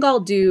 So I think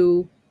I'll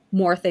do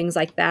more things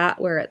like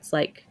that where it's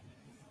like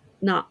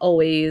not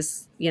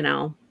always,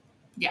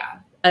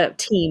 a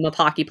team of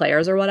hockey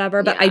players or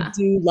whatever, but I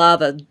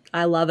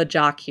love a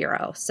jock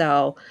hero.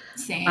 So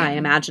same. I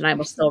imagine I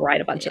will still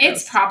write a bunch of those.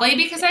 It's probably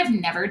because I've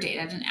never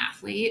dated an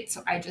athlete.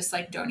 So I just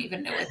like don't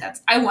even know what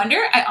that's, I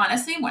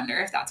honestly wonder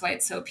if that's why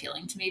it's so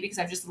appealing to me, because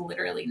I've just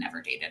literally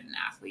never dated an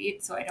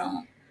athlete. So I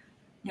don't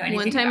know anything.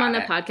 One time about on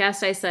the it.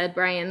 podcast, I said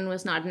Brian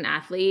was not an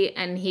athlete,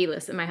 and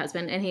my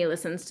husband, and he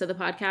listens to the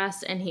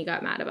podcast and he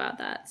got mad about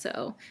that.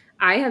 So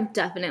I have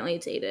definitely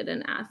dated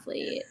an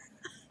athlete.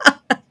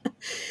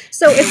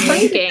 So it's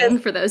funny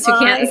for those who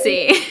can't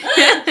see.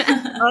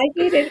 I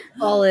dated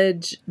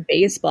college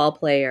baseball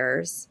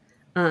players,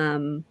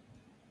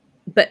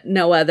 but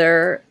no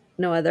other.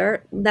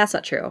 That's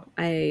not true.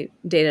 I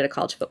dated a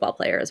college football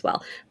player as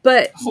well,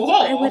 but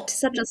I went to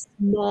such a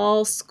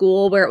small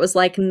school where it was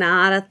like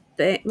not a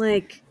thing.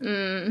 Like,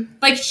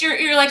 like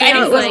you're like, I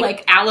didn't go to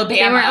like Alabama.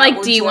 They weren't like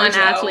or D1 Georgia,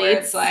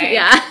 athletes. Like,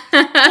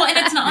 well, and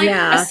it's not like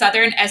a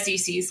Southern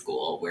SEC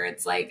school where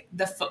it's like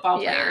the football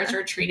players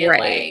are treated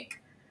like,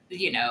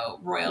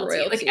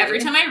 royalty. Like every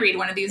time I read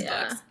one of these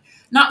books,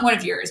 not one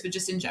of yours, but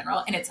just in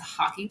general, and it's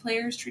hockey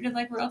players treated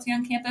like royalty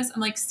on campus,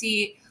 I'm like,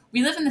 see,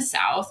 we live in the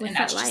South, and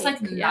that's just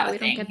like not a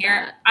thing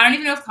here. I don't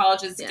even know if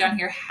colleges down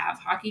here have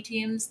hockey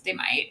teams. They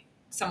might.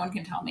 Someone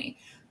can tell me.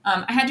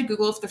 I had to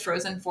Google if the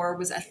Frozen Four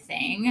was a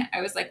thing. I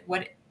was like,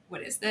 what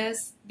is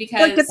this?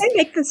 Because did they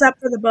make this up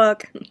for the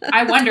book?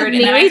 I wondered,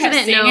 and then I kept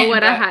didn't know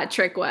what a hat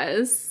trick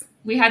was.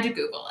 We had to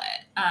Google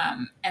it.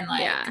 And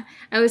like,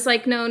 I was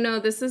like, no,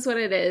 this is what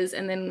it is.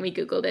 And then we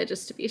Googled it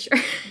just to be sure.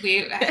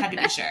 We had to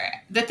be sure.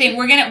 The thing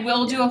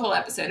we'll do a whole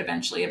episode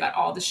eventually about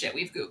all the shit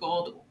we've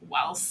Googled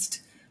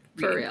whilst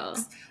for real.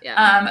 Books.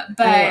 Yeah.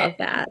 But I love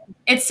that.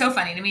 It's so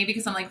funny to me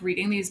because I'm like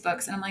reading these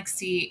books and I'm like,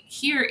 see,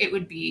 here it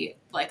would be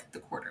like the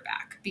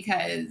quarterback,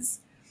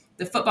 because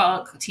the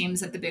football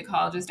teams at the big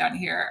colleges down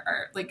here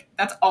are like,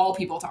 that's all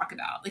people talk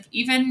about. Like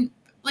even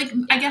like,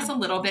 I guess a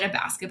little bit of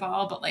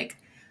basketball, but like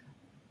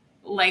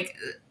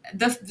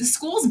the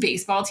school's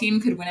baseball team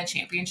could win a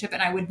championship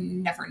and I would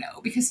never know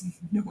because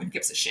no one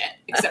gives a shit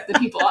except the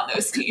people on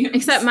those teams.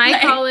 Except my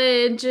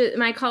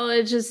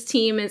college's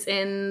team is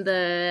in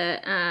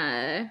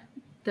the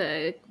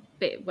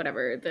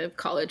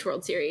College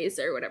World Series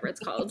or whatever it's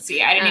called.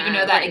 See, I didn't even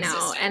know that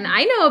existed. And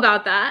I know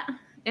about that.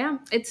 Yeah,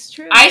 it's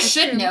true. I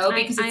should know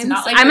because it's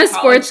not like I'm a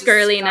sports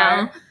girly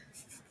now.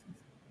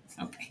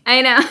 Okay.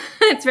 I know.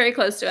 It's very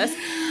close to us.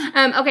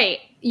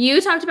 Okay.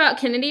 You talked about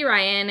Kennedy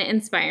Ryan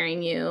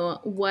inspiring you.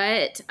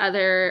 What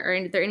other, or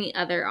are there any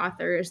other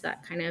authors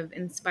that kind of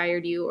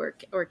inspired you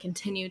or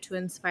continue to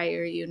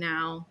inspire you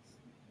now?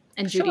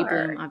 And Judy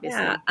Blume, obviously.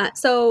 Yeah.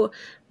 So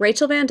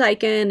Rachel Van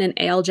Dyken and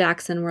A.L.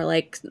 Jackson were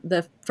like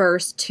the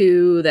first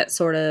two that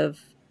sort of,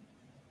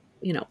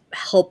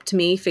 helped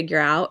me figure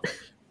out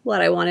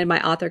what I wanted my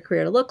author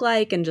career to look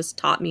like and just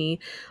taught me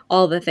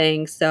all the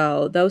things.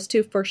 So those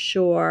two for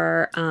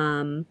sure.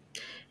 And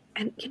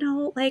I'm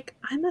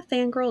a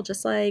fangirl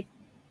just like,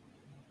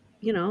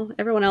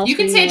 everyone else. You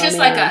can say reading just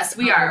like romance. us.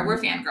 We're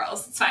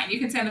fangirls. It's fine. You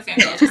can say I'm a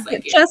fangirl just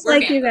like you. Just We're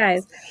like fangirls. you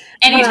guys.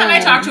 Anytime I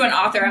talk to an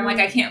author, I'm like,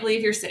 I can't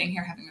believe you're sitting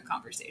here having a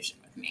conversation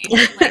with me.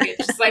 Like,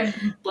 it's just like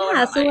blowing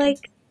my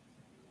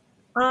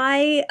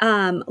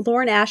mind.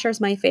 Lauren Asher is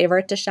my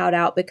favorite to shout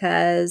out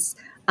because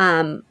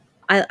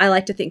I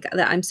like to think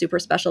that I'm super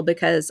special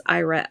because I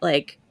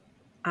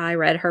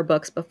read her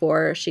books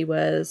before she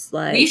was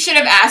like. We should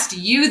have asked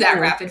you that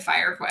rapid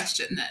fire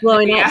question then. Well,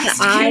 we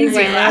asked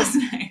Kinsey last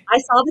night. I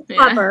saw the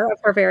cover of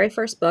her very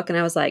first book and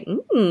I was like,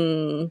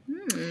 And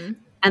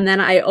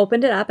then I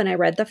opened it up and I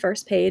read the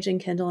first page in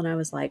Kindle and I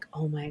was like,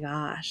 oh my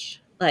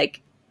gosh.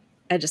 Like,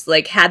 I just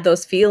like had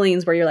those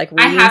feelings where you're like,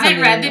 I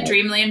haven't read the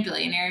Dreamland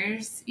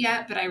Billionaires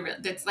yet, but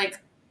that's like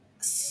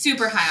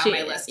super high on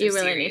my list. You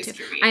really need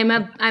to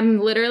read. I'm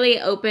literally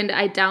opened.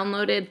 I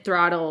downloaded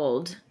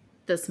Throttled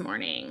this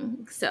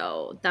morning,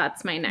 so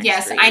that's my next.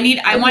 Yes, read.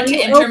 I want to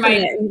enter my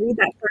read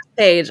that first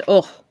page.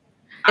 Oh,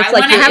 I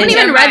haven't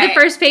even read the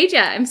first page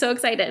yet. I'm so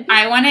excited.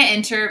 I want to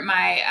enter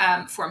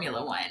my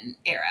Formula One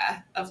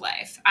era of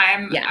life.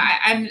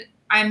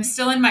 I'm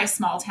still in my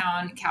small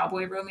town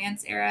cowboy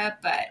romance era,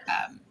 but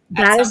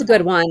that is a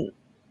good one.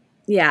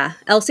 Yeah,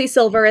 Elsie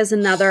Silver is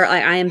another.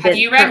 I am. Have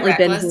you read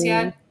Reckless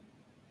yet?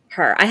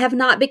 Her, I have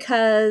not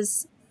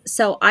because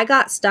I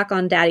got stuck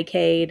on Daddy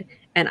Cade,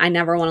 and I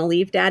never want to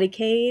leave Daddy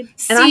Cade.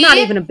 And I'm not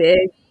even a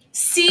big.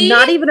 I'm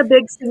not even a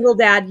big single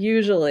dad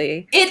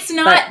usually. It's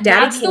not.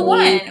 That's the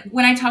one.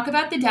 When I talk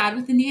about the dad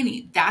with the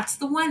nanny, that's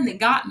the one that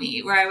got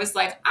me. Where I was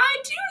like, I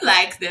do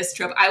like this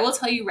trope. I will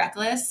tell you,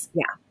 Reckless.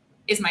 Yeah.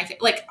 Is my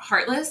like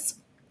Heartless.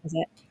 Is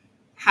it?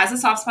 Has a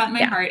soft spot in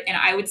my heart, and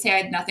I would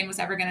say nothing was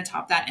ever going to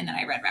top that. And then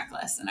I read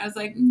Reckless, and I was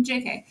like,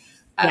 JK.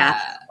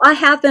 I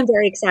have been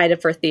very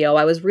excited for Theo.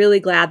 I was really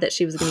glad that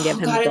she was going to give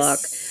him a book,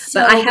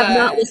 but I have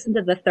not listened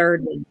to the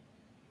third one.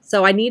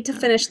 So I need to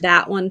finish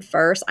that one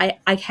first.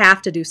 I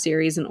have to do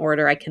series in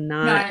order. I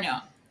cannot. No.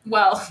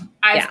 Well,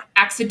 I've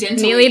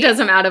accidentally. Neely does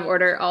them out of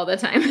order all the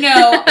time.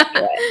 No.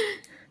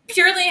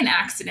 Purely an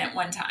accident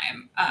one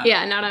time.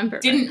 Not on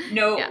purpose. Didn't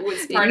know it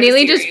was part of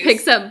Neely just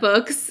picks up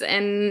books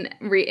and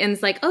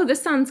is like, oh,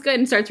 this sounds good,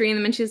 and starts reading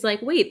them, and she's like,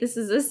 wait, this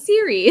is a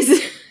series.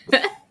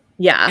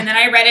 Yeah. And then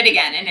I read it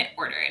again in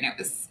order, and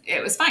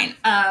it was fine.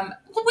 Well,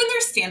 when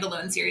there's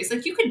standalone series,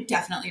 like you could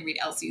definitely read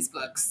Elsie's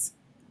books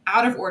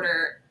out of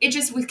order. It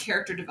just with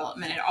character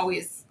development, it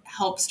always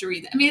helps to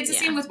read them. I mean, it's the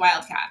same with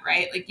Wildcat,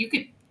 right? Like you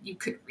could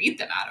read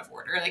them out of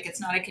order. Like it's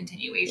not a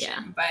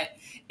continuation, but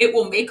it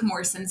will make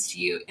more sense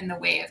to you in the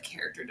way of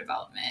character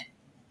development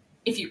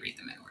if you read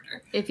them in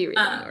order.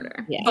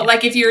 Yeah. But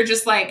like if you're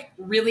just like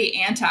really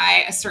anti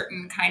a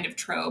certain kind of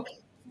trope,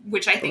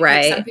 which I think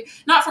like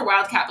not for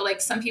Wildcat, but like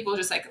some people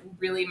just like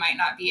really might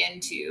not be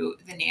into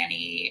the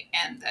nanny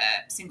and the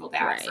single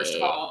dad. Right. First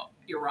of all,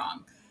 you're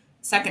wrong.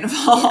 Second of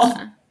all,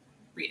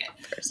 read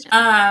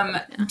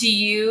it. Do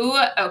you,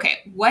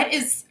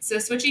 so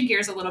switching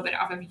gears a little bit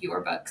off of your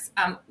books,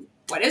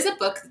 what is a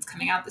book that's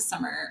coming out this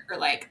summer or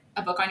like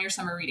a book on your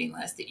summer reading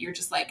list that you're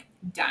just like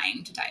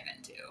dying to dive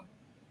into?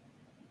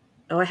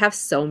 Oh, I have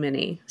so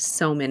many.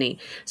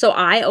 So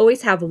I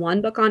always have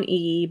one book on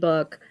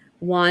ebook,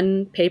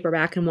 one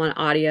paperback, and one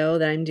audio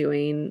that I'm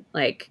doing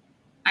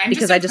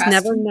because I just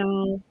never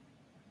know.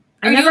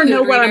 I never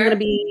know what I'm going to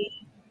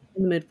be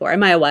in the mood for.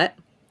 Am I a what?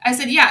 I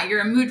said, yeah,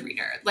 you're a mood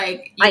reader.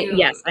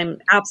 Yes,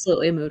 I'm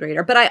absolutely a mood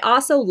reader, but I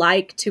also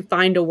like to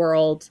find a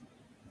world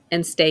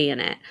and stay in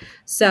it.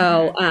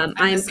 So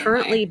I'm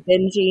currently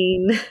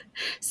binging.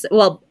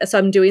 So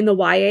I'm doing the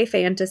YA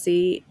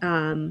fantasy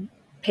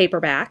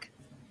paperback,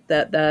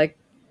 the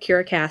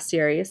Curacast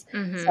series,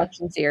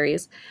 selection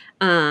series.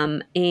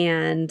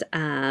 And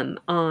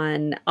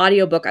on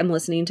audiobook, I'm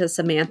listening to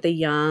Samantha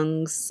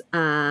Young's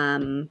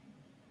on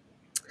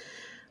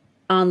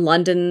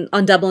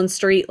Dublin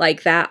Street,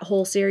 like that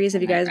whole series.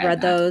 Have you guys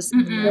read those?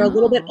 Mm-hmm. They're a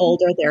little bit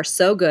older. They're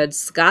so good.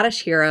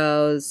 Scottish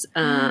heroes.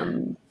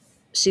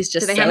 She's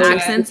just. Do they have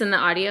accents in the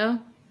audio?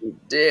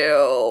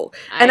 Do.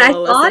 I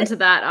will listen to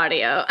that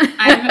audio.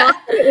 I thought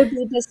that it would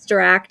be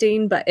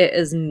distracting, but it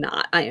is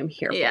not. I am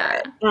here for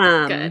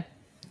it. Good.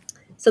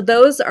 So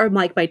those are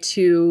like my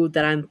two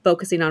that I'm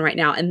focusing on right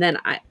now, and then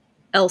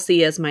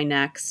Elsie is my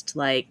next.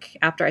 Like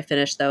after I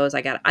finish those,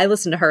 I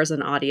listen to hers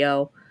in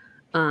audio.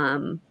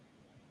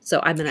 So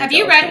I'm gonna. Have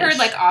you read her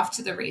like Off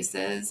to the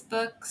Races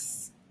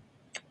books?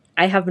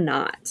 I have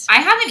not.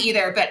 I haven't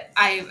either, but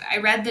I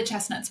read the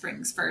Chestnut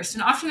Springs first,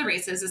 and Off to the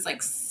Races is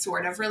like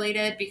sort of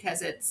related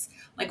because it's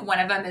like one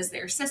of them is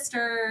their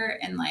sister,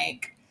 and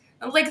like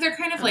Like they're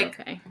kind of like,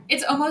 okay.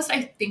 it's almost,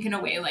 I think in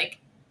a way like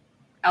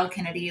Elle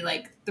Kennedy,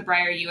 like The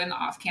Briar U and The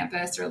Off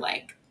Campus, or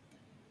like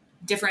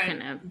different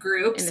Kind of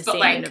groups, in the but same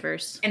like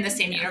universe. in the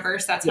same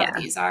universe. That's Yeah. how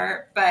these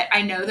are. But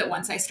I know that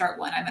once I start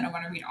one, I'm going to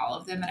want to read all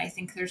of them. And I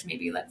think there's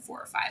maybe like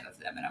 4 or 5 of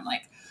them. And I'm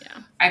like,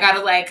 I got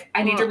to like,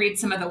 I need to read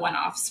some of the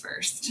one-offs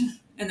first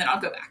and then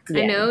I'll go back.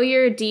 I know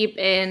you're deep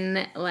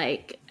in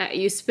like,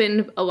 you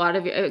spend a lot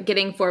of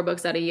getting 4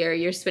 books out a year.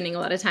 You're spending a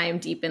lot of time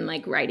deep in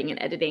like writing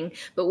and editing.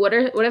 But what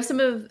are some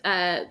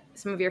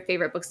of your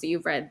favorite books that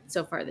you've read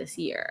so far this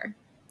year?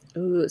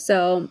 Ooh,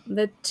 so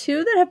the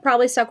 2 that have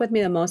probably stuck with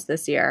me the most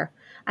this year,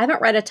 I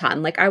haven't read a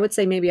ton. Like I would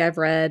say maybe I've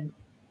read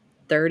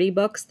 30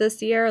 books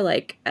this year.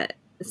 Like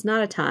it's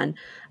not a ton.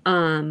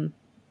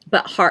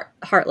 But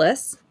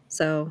Heartless,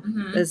 so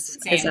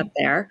is up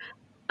there.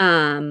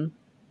 And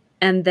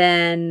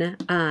then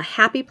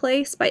Happy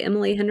Place by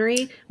Emily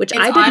Henry, which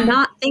I did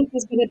not think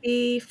was going to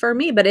be for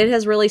me, but it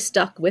has really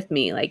stuck with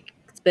me. Like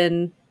it's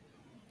been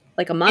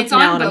like a month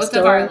now, and I'm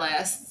still of our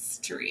lists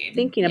to read.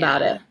 Thinking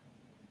about it.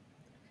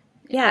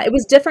 Yeah, it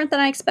was different than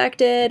I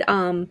expected.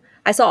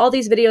 I saw all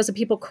these videos of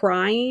people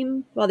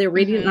crying while they were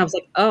reading it, and I was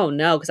like, "Oh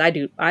no," because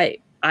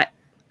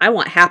I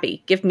want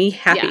happy. Give me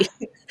happy.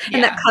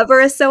 And that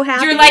cover is so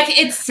happy. You're like,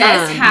 it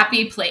says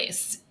Happy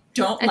Place.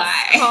 Don't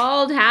lie. It's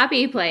called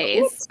Happy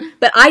Place.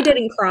 But I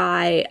didn't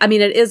cry. I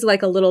mean, it is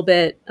like a little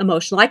bit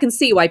emotional. I can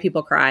see why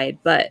people cried,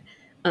 but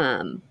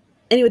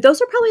anyway,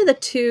 those are probably the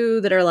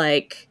 2 that are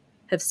like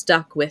have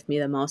stuck with me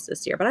the most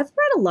this year. But I've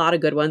read a lot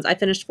of good ones. I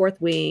finished Fourth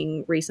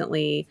Wing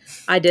recently.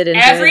 I did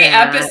enjoy every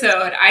that.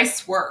 episode. I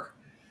swear,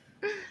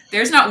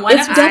 there's not one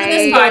episode of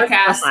this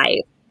podcast.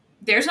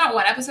 There's not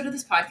one episode of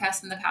this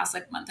podcast in the past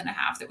like month and a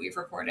half that we've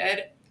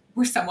recorded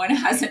where someone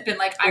hasn't been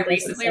like, I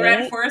recently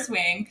read Fourth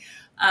Wing.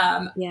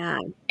 Yeah,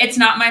 it's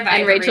not my vibe.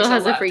 And Rachel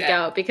has a freak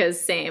out because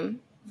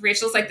same.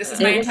 Rachel's like, this is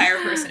my entire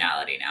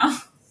personality now.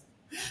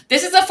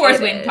 This is a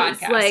Fourth Wing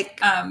podcast. Like,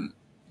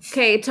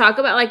 okay, talk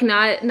about like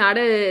not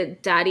a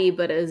daddy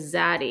but a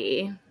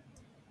zaddy.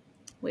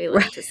 We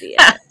love to see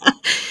it.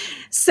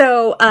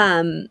 So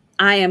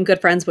I am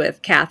good friends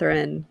with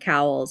Catherine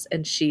Cowles,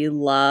 and she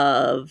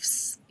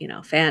loves,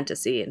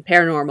 fantasy and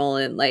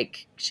paranormal, and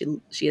like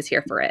she is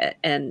here for it.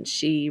 And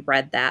she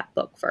read that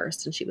book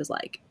first, and she was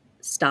like,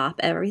 "Stop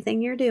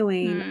everything you're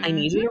doing. I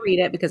need you to read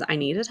it because I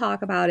need to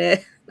talk about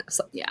it." I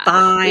was like,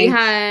 fine. We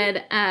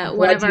had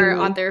one of our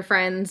author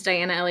friends,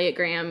 Diana Elliott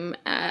Graham,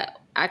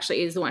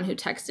 actually is the one who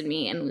texted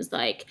me and was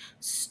like,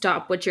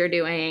 "Stop what you're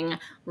doing.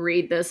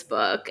 Read this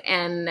book."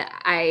 And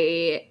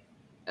I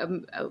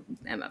am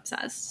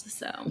obsessed.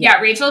 So yeah,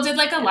 Rachel did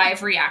like a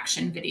live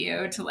reaction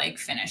video to like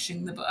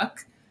finishing the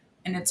book,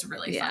 and it's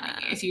really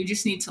funny. If you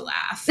just need to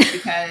laugh,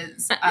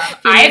 because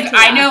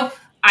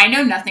I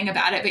know nothing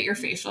about it, but your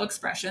facial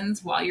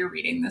expressions while you're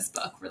reading this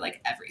book were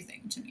like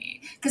everything to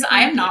me. Because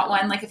I am not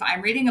one, like if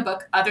I'm reading a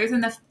book, other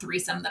than the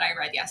threesome that I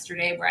read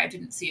yesterday where I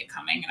didn't see it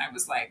coming and I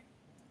was like,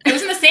 it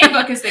was in the same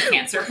book as the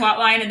cancer plot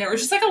line, and there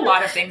was just like a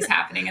lot of things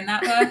happening in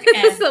that book.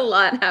 And there's a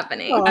lot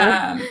happening.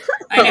 I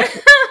know.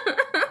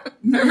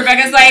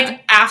 Rebecca's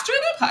like, after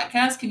the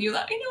podcast, can you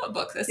let me know what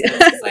book this is?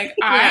 It's like,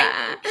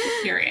 I'm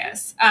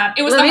curious.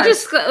 It was I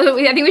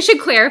think we should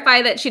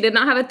clarify that she did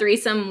not have a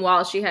threesome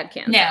while she had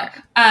cancer. No,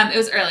 it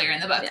was earlier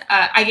in the book.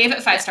 I gave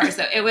it 5 stars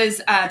though. It was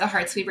The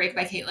Hearts We Break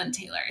by Caitlin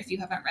Taylor. If you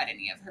haven't read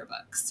any of her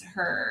books,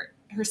 her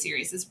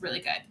series is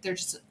really good. They're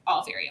just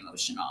all very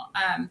emotional.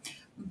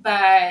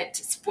 But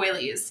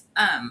spoilies.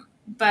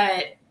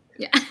 But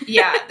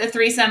yeah, the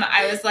threesome,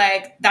 I was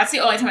like, that's the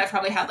only time I've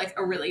probably had like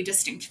a really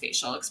distinct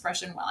facial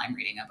expression while I'm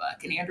reading a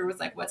book. And Andrew was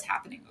like, "What's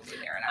happening over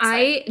there?" And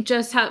I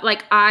just have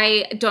like,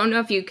 I don't know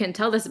if you can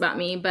tell this about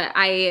me, but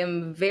I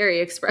am very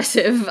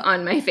expressive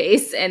on my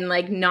face, and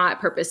like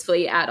not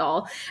purposefully at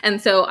all. And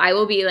so I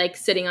will be like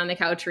sitting on the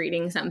couch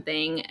reading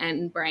something,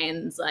 and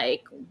Brian's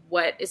like,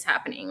 "What is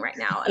happening right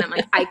now?" And I'm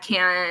like, I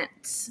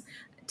can't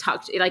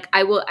talk to you. Like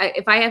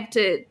if I have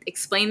to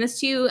explain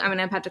this to you, I'm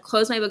gonna have to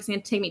close my books. It's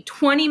gonna take me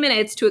 20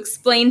 minutes to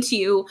explain to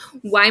you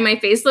why my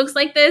face looks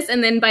like this,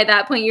 and then by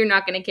that point you're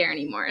not gonna care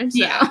anymore. So.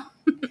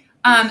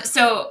 Yeah.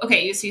 So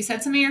okay, so you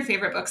said some of your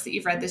favorite books that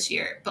you've read this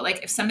year, but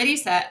like if somebody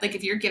said, like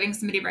if you're giving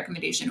somebody a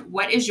recommendation,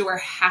 what is your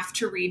have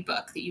to read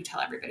book that you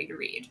tell everybody to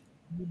read?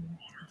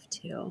 Have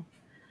to.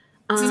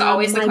 This is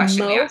always the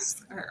question we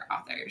ask our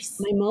authors.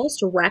 My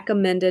most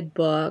recommended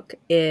book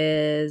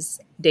is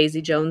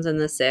Daisy Jones and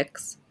the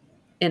Six.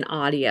 In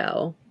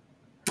audio.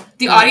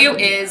 The audio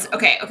is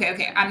okay.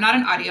 I'm not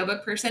an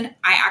audiobook person.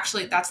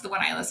 That's the one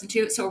I listen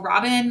to. So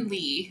Robin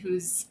Lee,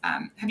 who's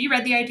have you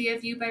read The Idea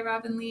of You by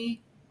Robin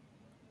Lee?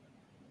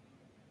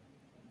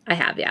 I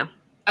have, yeah.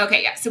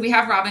 Okay, yeah. So we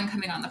have Robin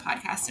coming on the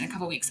podcast in a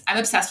couple weeks. I'm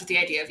obsessed with The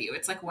Idea of You.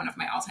 It's like one of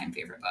my all-time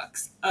favorite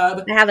books.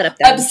 I have it up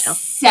there.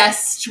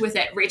 Obsessed with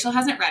it. Rachel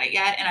hasn't read it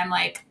yet, and I'm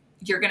like,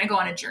 you're gonna go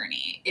on a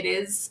journey. It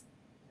was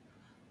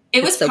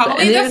so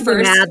probably the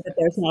first. Mad that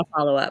there's no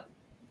follow-up.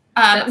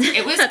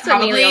 It was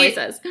probably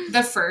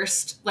the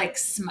first like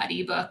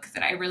smutty book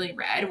that I really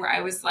read where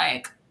I was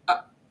like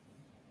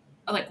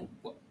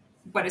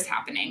what is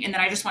happening. And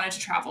then I just wanted to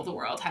travel the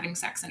world having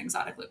sex in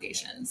exotic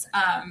locations.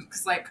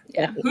 Because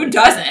who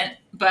doesn't?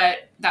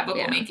 But that book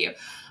will make you.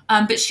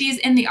 But she's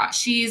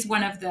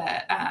one of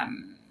the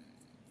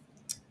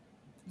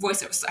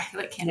voiceovers.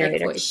 I can't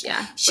narrators.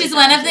 She's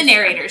one of the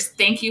narrators.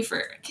 Thank you.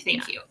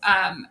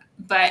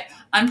 But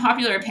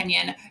unpopular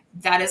opinion,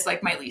 that is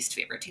like my least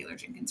favorite Taylor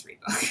Jenkins Reid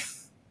book.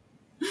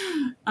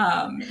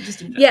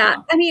 Just in general. Yeah,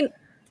 I mean,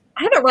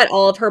 I haven't read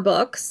all of her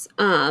books.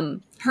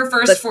 Her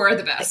first 4 are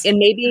the best. And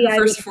maybe her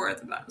first 4 are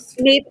the best.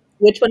 Maybe,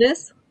 which one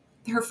is?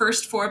 Her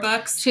first 4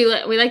 books. We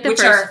like the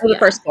first. The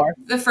first 4.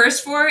 The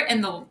first 4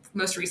 and the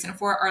most recent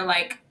 4 are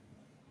like,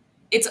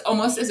 it's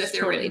almost as if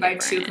they're totally written by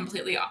different. 2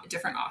 completely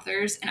different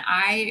authors. And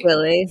I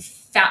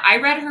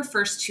read her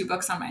first 2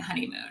 books on my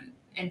honeymoon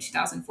in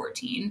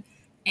 2014.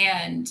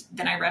 And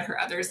then I read her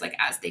others like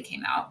as they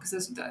came out, because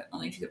those were the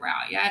only 2 that were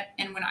out yet.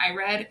 And when I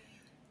read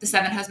The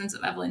 7 Husbands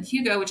of Evelyn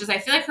Hugo, which is, I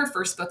feel like, her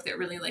first book that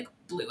really like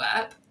blew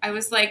up, I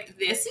was like,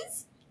 this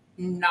is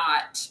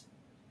not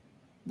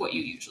what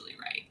you usually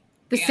write.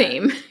 The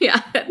same.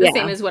 Yeah. The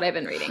same as what I've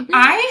been reading.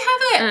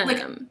 I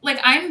have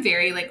I'm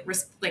very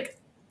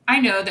I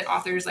know that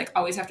authors like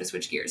always have to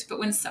switch gears, but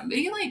when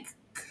somebody like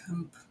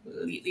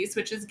completely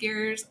switches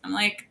gears, I'm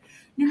like,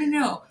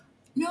 no,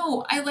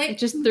 I like, it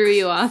just threw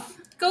you off.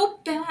 Go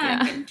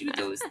back and do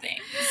those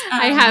things.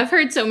 I have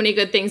heard so many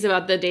good things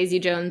about the Daisy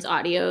Jones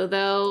audio,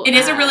 though. It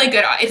is a really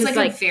good. It's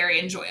like a very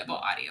enjoyable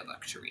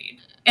audiobook to read,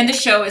 and the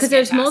show is because fantastic.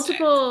 there's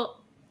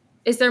multiple.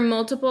 Is there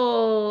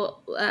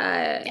multiple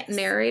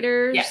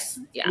narrators? Yes.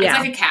 Yeah. Yeah. It's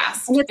like a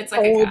cast. And it's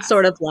like told a cast.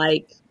 sort of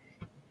like,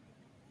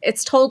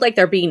 it's told like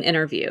they're being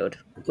interviewed,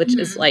 which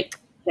is like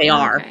they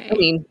are. Okay. I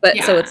mean, but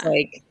so it's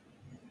like.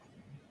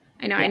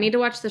 I know. I need to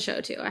watch the show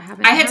too. I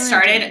haven't. I had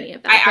started. Any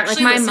of that, I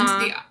actually my listened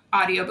mom, to the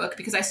audiobook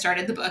because I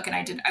started the book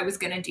and I was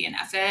going to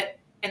DNF it,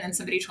 and then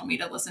somebody told me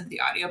to listen to the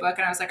audiobook,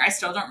 and I was like, I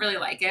still don't really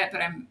like it,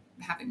 but I'm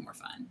having more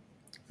fun.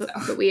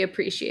 But we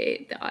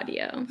appreciate the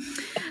audio.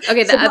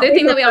 Okay, the other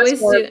thing that we always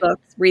do,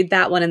 read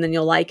that one and then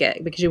you'll like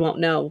it because you won't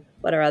know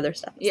what our other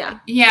stuff is.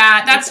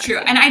 Yeah, that's true.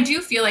 And I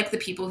do feel like the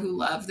people who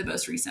love the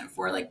most recent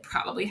 4 like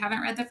probably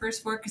haven't read the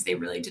first 4 because they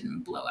really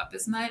didn't blow up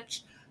as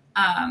much.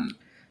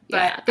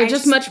 But they're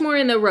just much more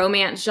in the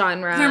romance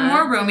genre. They're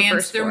more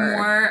romance. They're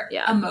more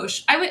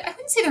emotional. I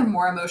wouldn't say they're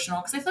more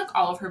emotional because I feel like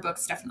all of her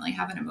books definitely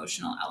have an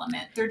emotional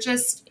element. They're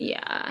just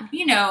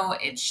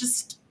it's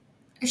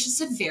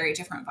just a very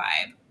different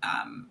vibe.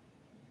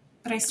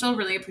 But I still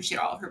really appreciate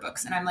all of her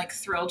books, and I'm like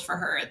thrilled for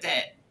her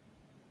that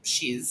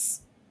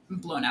she's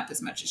blown up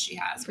as much as she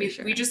has.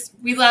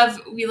 We love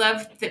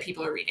that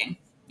people are reading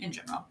in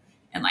general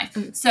in life.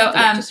 So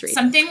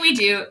something we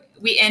do,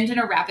 we end in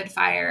a rapid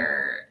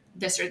fire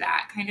this or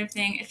that kind of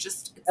thing.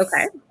 It's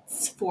okay.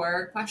 It's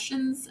 4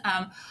 questions.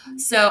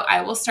 So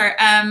I will start.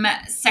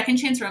 Second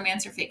chance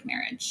romance or fake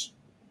marriage?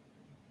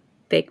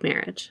 Fake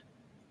marriage.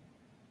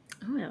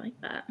 Oh, I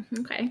like that.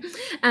 Okay.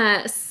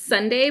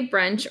 Sunday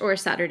brunch or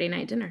Saturday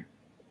night dinner?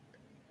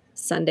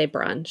 Sunday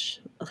brunch.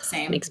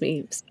 Same. Makes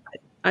me.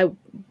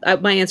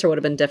 My answer would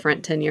have been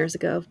different 10 years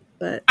ago,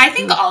 but I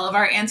think all of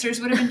our answers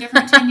would have been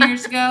different 10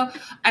 years ago.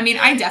 I mean,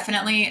 I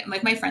definitely,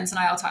 like, my friends and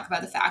I all talk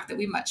about the fact that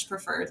we much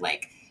preferred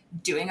like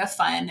doing a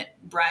fun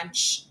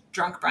brunch,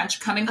 drunk brunch,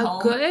 coming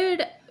home.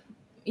 Good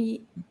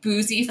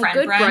boozy friend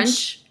good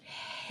brunch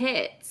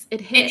hits.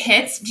 It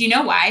hits. Do you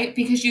know why?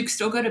 Because you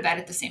still go to bed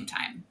at the same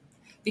time.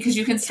 Because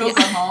you can still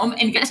go home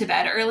and get to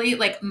bed early.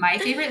 Like, my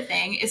favorite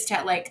thing is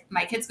to, like,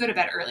 my kids go to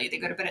bed early. They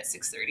go to bed at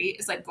 6:30.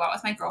 Is, like, go out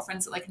with my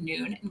girlfriends at, like,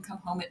 noon and come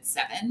home at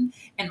 7.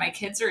 And my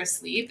kids are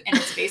asleep. And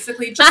it's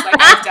basically just like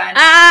I've done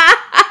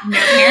no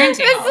parenting.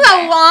 This is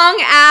a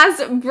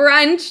long-ass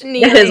brunch,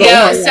 Neely.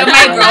 So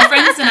my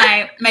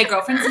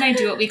girlfriends and I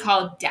do what we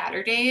call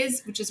Dadder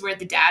Days, which is where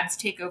the dads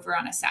take over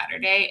on a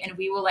Saturday. And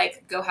we will,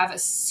 like, go have a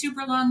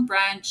super long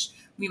brunch.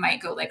 We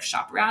might go like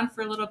shop around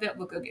for a little bit.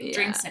 We'll go get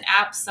drinks and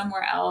apps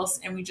somewhere else.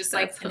 And we just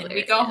and then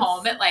we go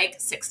home at like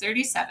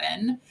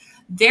 6:37.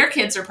 Their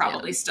kids are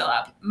probably still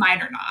up.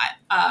 Mine are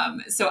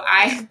not. So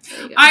I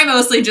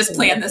mostly just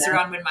plan this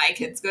around when my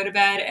kids go to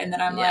bed. And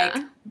then I'm like,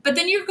 but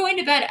then you're going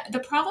to bed. The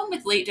problem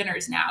with late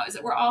dinners now is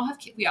that we all have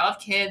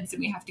kids and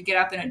we have to get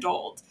up and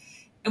adult.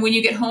 And when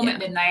you get home at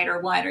midnight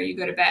or 1 or you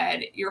go to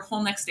bed, your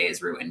whole next day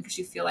is ruined because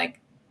you feel like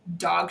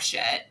dog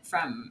shit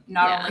from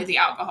not only the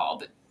alcohol,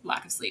 but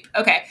lack of sleep.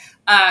 Okay.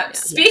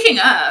 Speaking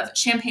of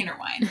champagne or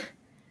wine.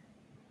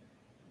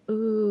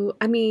 Ooh,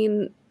 I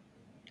mean,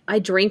 I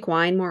drink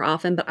wine more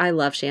often, but I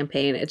love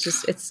champagne. It's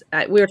just,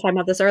 we were talking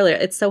about this earlier.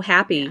 It's so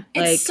happy.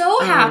 It's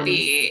so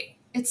happy.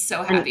 It's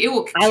so happy. It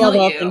will kill you. I love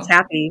all things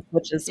happy,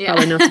 which is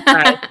probably no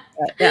surprise.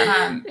 But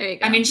there you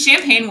go. I mean,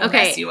 champagne will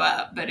mess you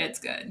up, but it's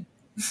good.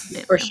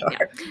 For sure.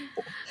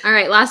 Yeah. All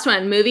right. Last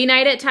one. Movie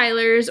night at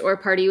Tyler's or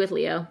party with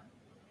Leo?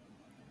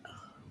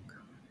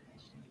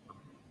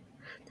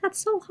 That's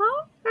so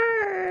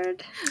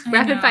hard.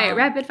 Rapid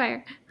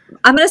fire.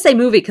 I'm going to say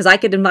movie because I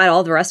could invite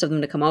all the rest of them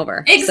to come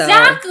over.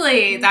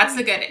 Exactly. So. That's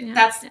a good,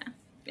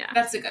 Yeah.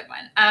 That's a good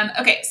one.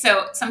 Okay,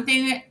 so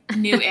something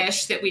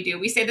new-ish that we do.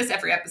 We say this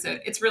every episode.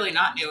 It's really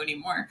not new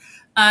anymore.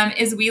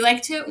 is we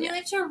like to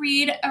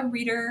read a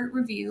reader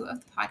review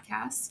of the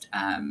podcast.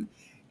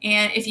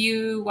 And if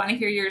you want to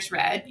hear yours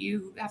read,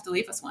 you have to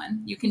leave us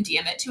one. You can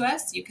DM it to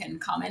us. You can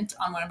comment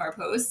on one of our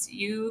posts.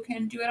 You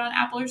can do it on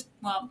Apple or,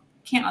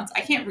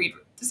 I can't read.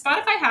 Does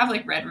Spotify have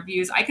like read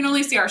reviews? I can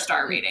only see our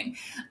star rating.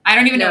 I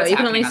don't even know what's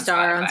happening on Spotify. No,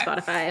 you can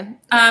only star on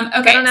Spotify.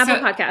 Okay. But on Apple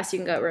Podcasts, you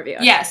can go review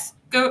us. Yes.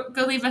 Go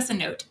leave us a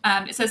note.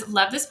 It says,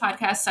 love this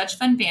podcast, such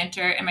fun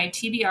banter, and my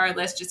TBR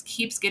list just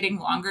keeps getting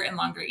longer and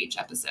longer each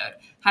episode.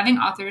 Having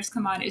authors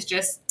come on is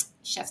just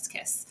chef's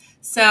kiss.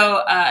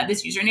 So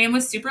this username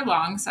was super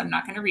long, so I'm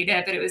not going to read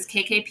it, but it was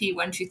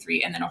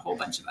KKP123 and then a whole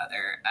bunch of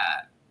other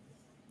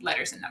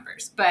letters and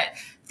numbers. But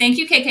thank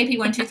you,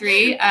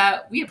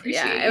 KKP123. We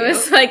appreciate you. Yeah, it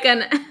was like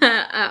an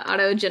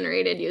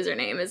auto-generated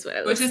username is what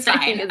it was. Which is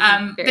fine.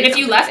 But if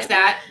you left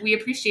that, we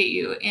appreciate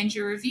you and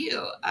your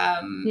review.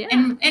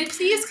 And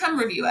please come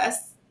review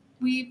us.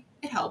 It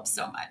helps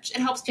so much. It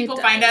helps people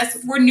find us.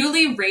 We're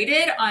newly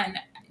rated on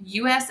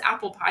US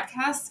Apple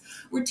Podcasts.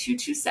 We're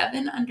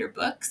 227 under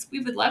books. We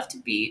would love to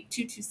be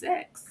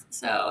 226.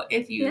 So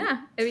if you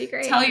it'd be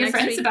great. Tell your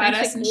friends about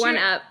us and one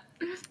up.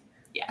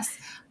 Yes.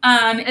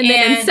 And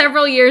then in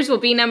several years we'll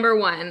be number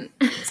one.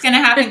 It's gonna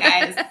happen,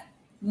 guys.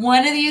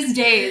 One of these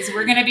days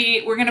we're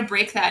gonna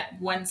break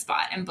that one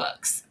spot in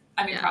books.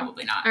 I mean,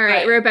 probably not. All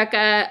right,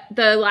 Rebecca,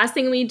 the last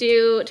thing we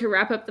do to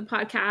wrap up the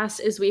podcast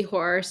is we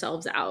whore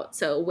ourselves out.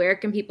 So where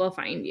can people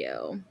find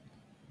you?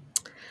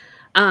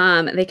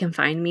 They can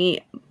find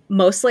me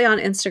mostly on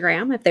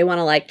Instagram if they want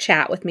to like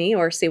chat with me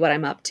or see what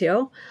I'm up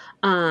to.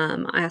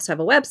 I also have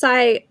a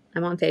website.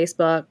 I'm on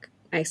Facebook.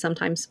 I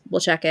sometimes will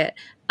check it.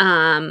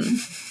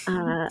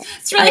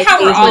 It's really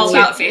how we're all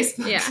about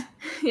Facebook.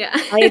 Yeah.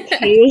 I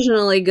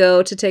occasionally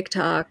go to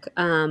TikTok,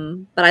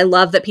 but I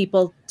love that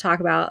people talk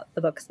about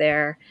the books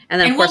there. And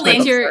then, of course, my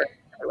books are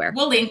everywhere.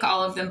 We'll link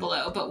all of them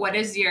below. But what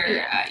is your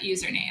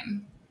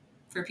username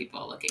for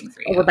people looking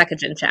for you? Rebecca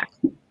Jenshak,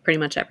 pretty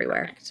much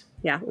everywhere. Perfect.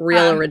 Yeah,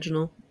 real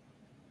original.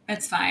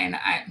 It's fine.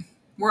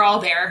 We're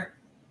all there.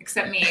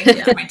 Except me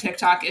with my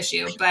TikTok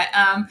issue. But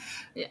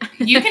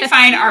you can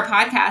find our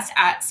podcast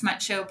at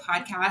Smut Show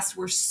Podcast.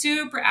 We're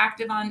super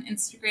active on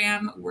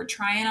Instagram. We're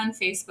trying on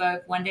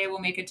Facebook. One day we'll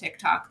make a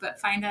TikTok,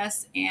 but find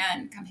us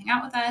and come hang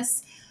out with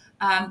us.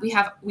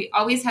 We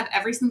always have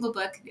every single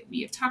book that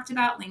we have talked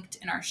about linked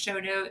in our show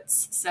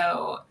notes.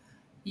 So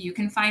you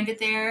can find it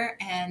there.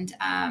 And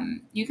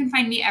you can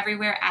find me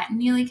everywhere at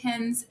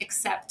Neelykins,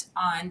 except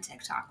on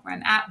TikTok, where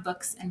I'm at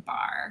Books and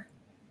Bar.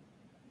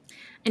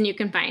 And you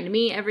can find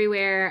me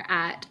everywhere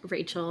at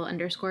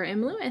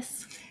Rachel_M.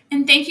 Lewis.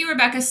 And thank you,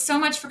 Rebecca, so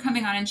much for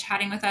coming on and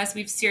chatting with us.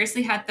 We've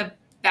seriously had the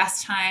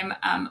best time.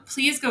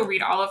 Please go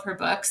read all of her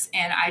books.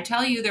 And I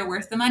tell you, they're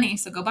worth the money.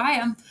 So go buy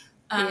them.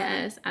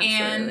 Yes,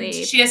 absolutely. And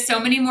she has so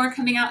many more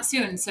coming out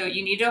soon. So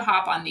you need to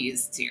hop on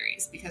these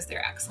series because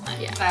they're excellent.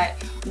 Yeah.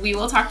 But we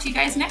will talk to you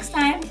guys next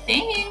time.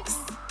 Thanks.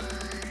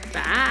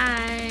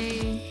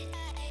 Bye.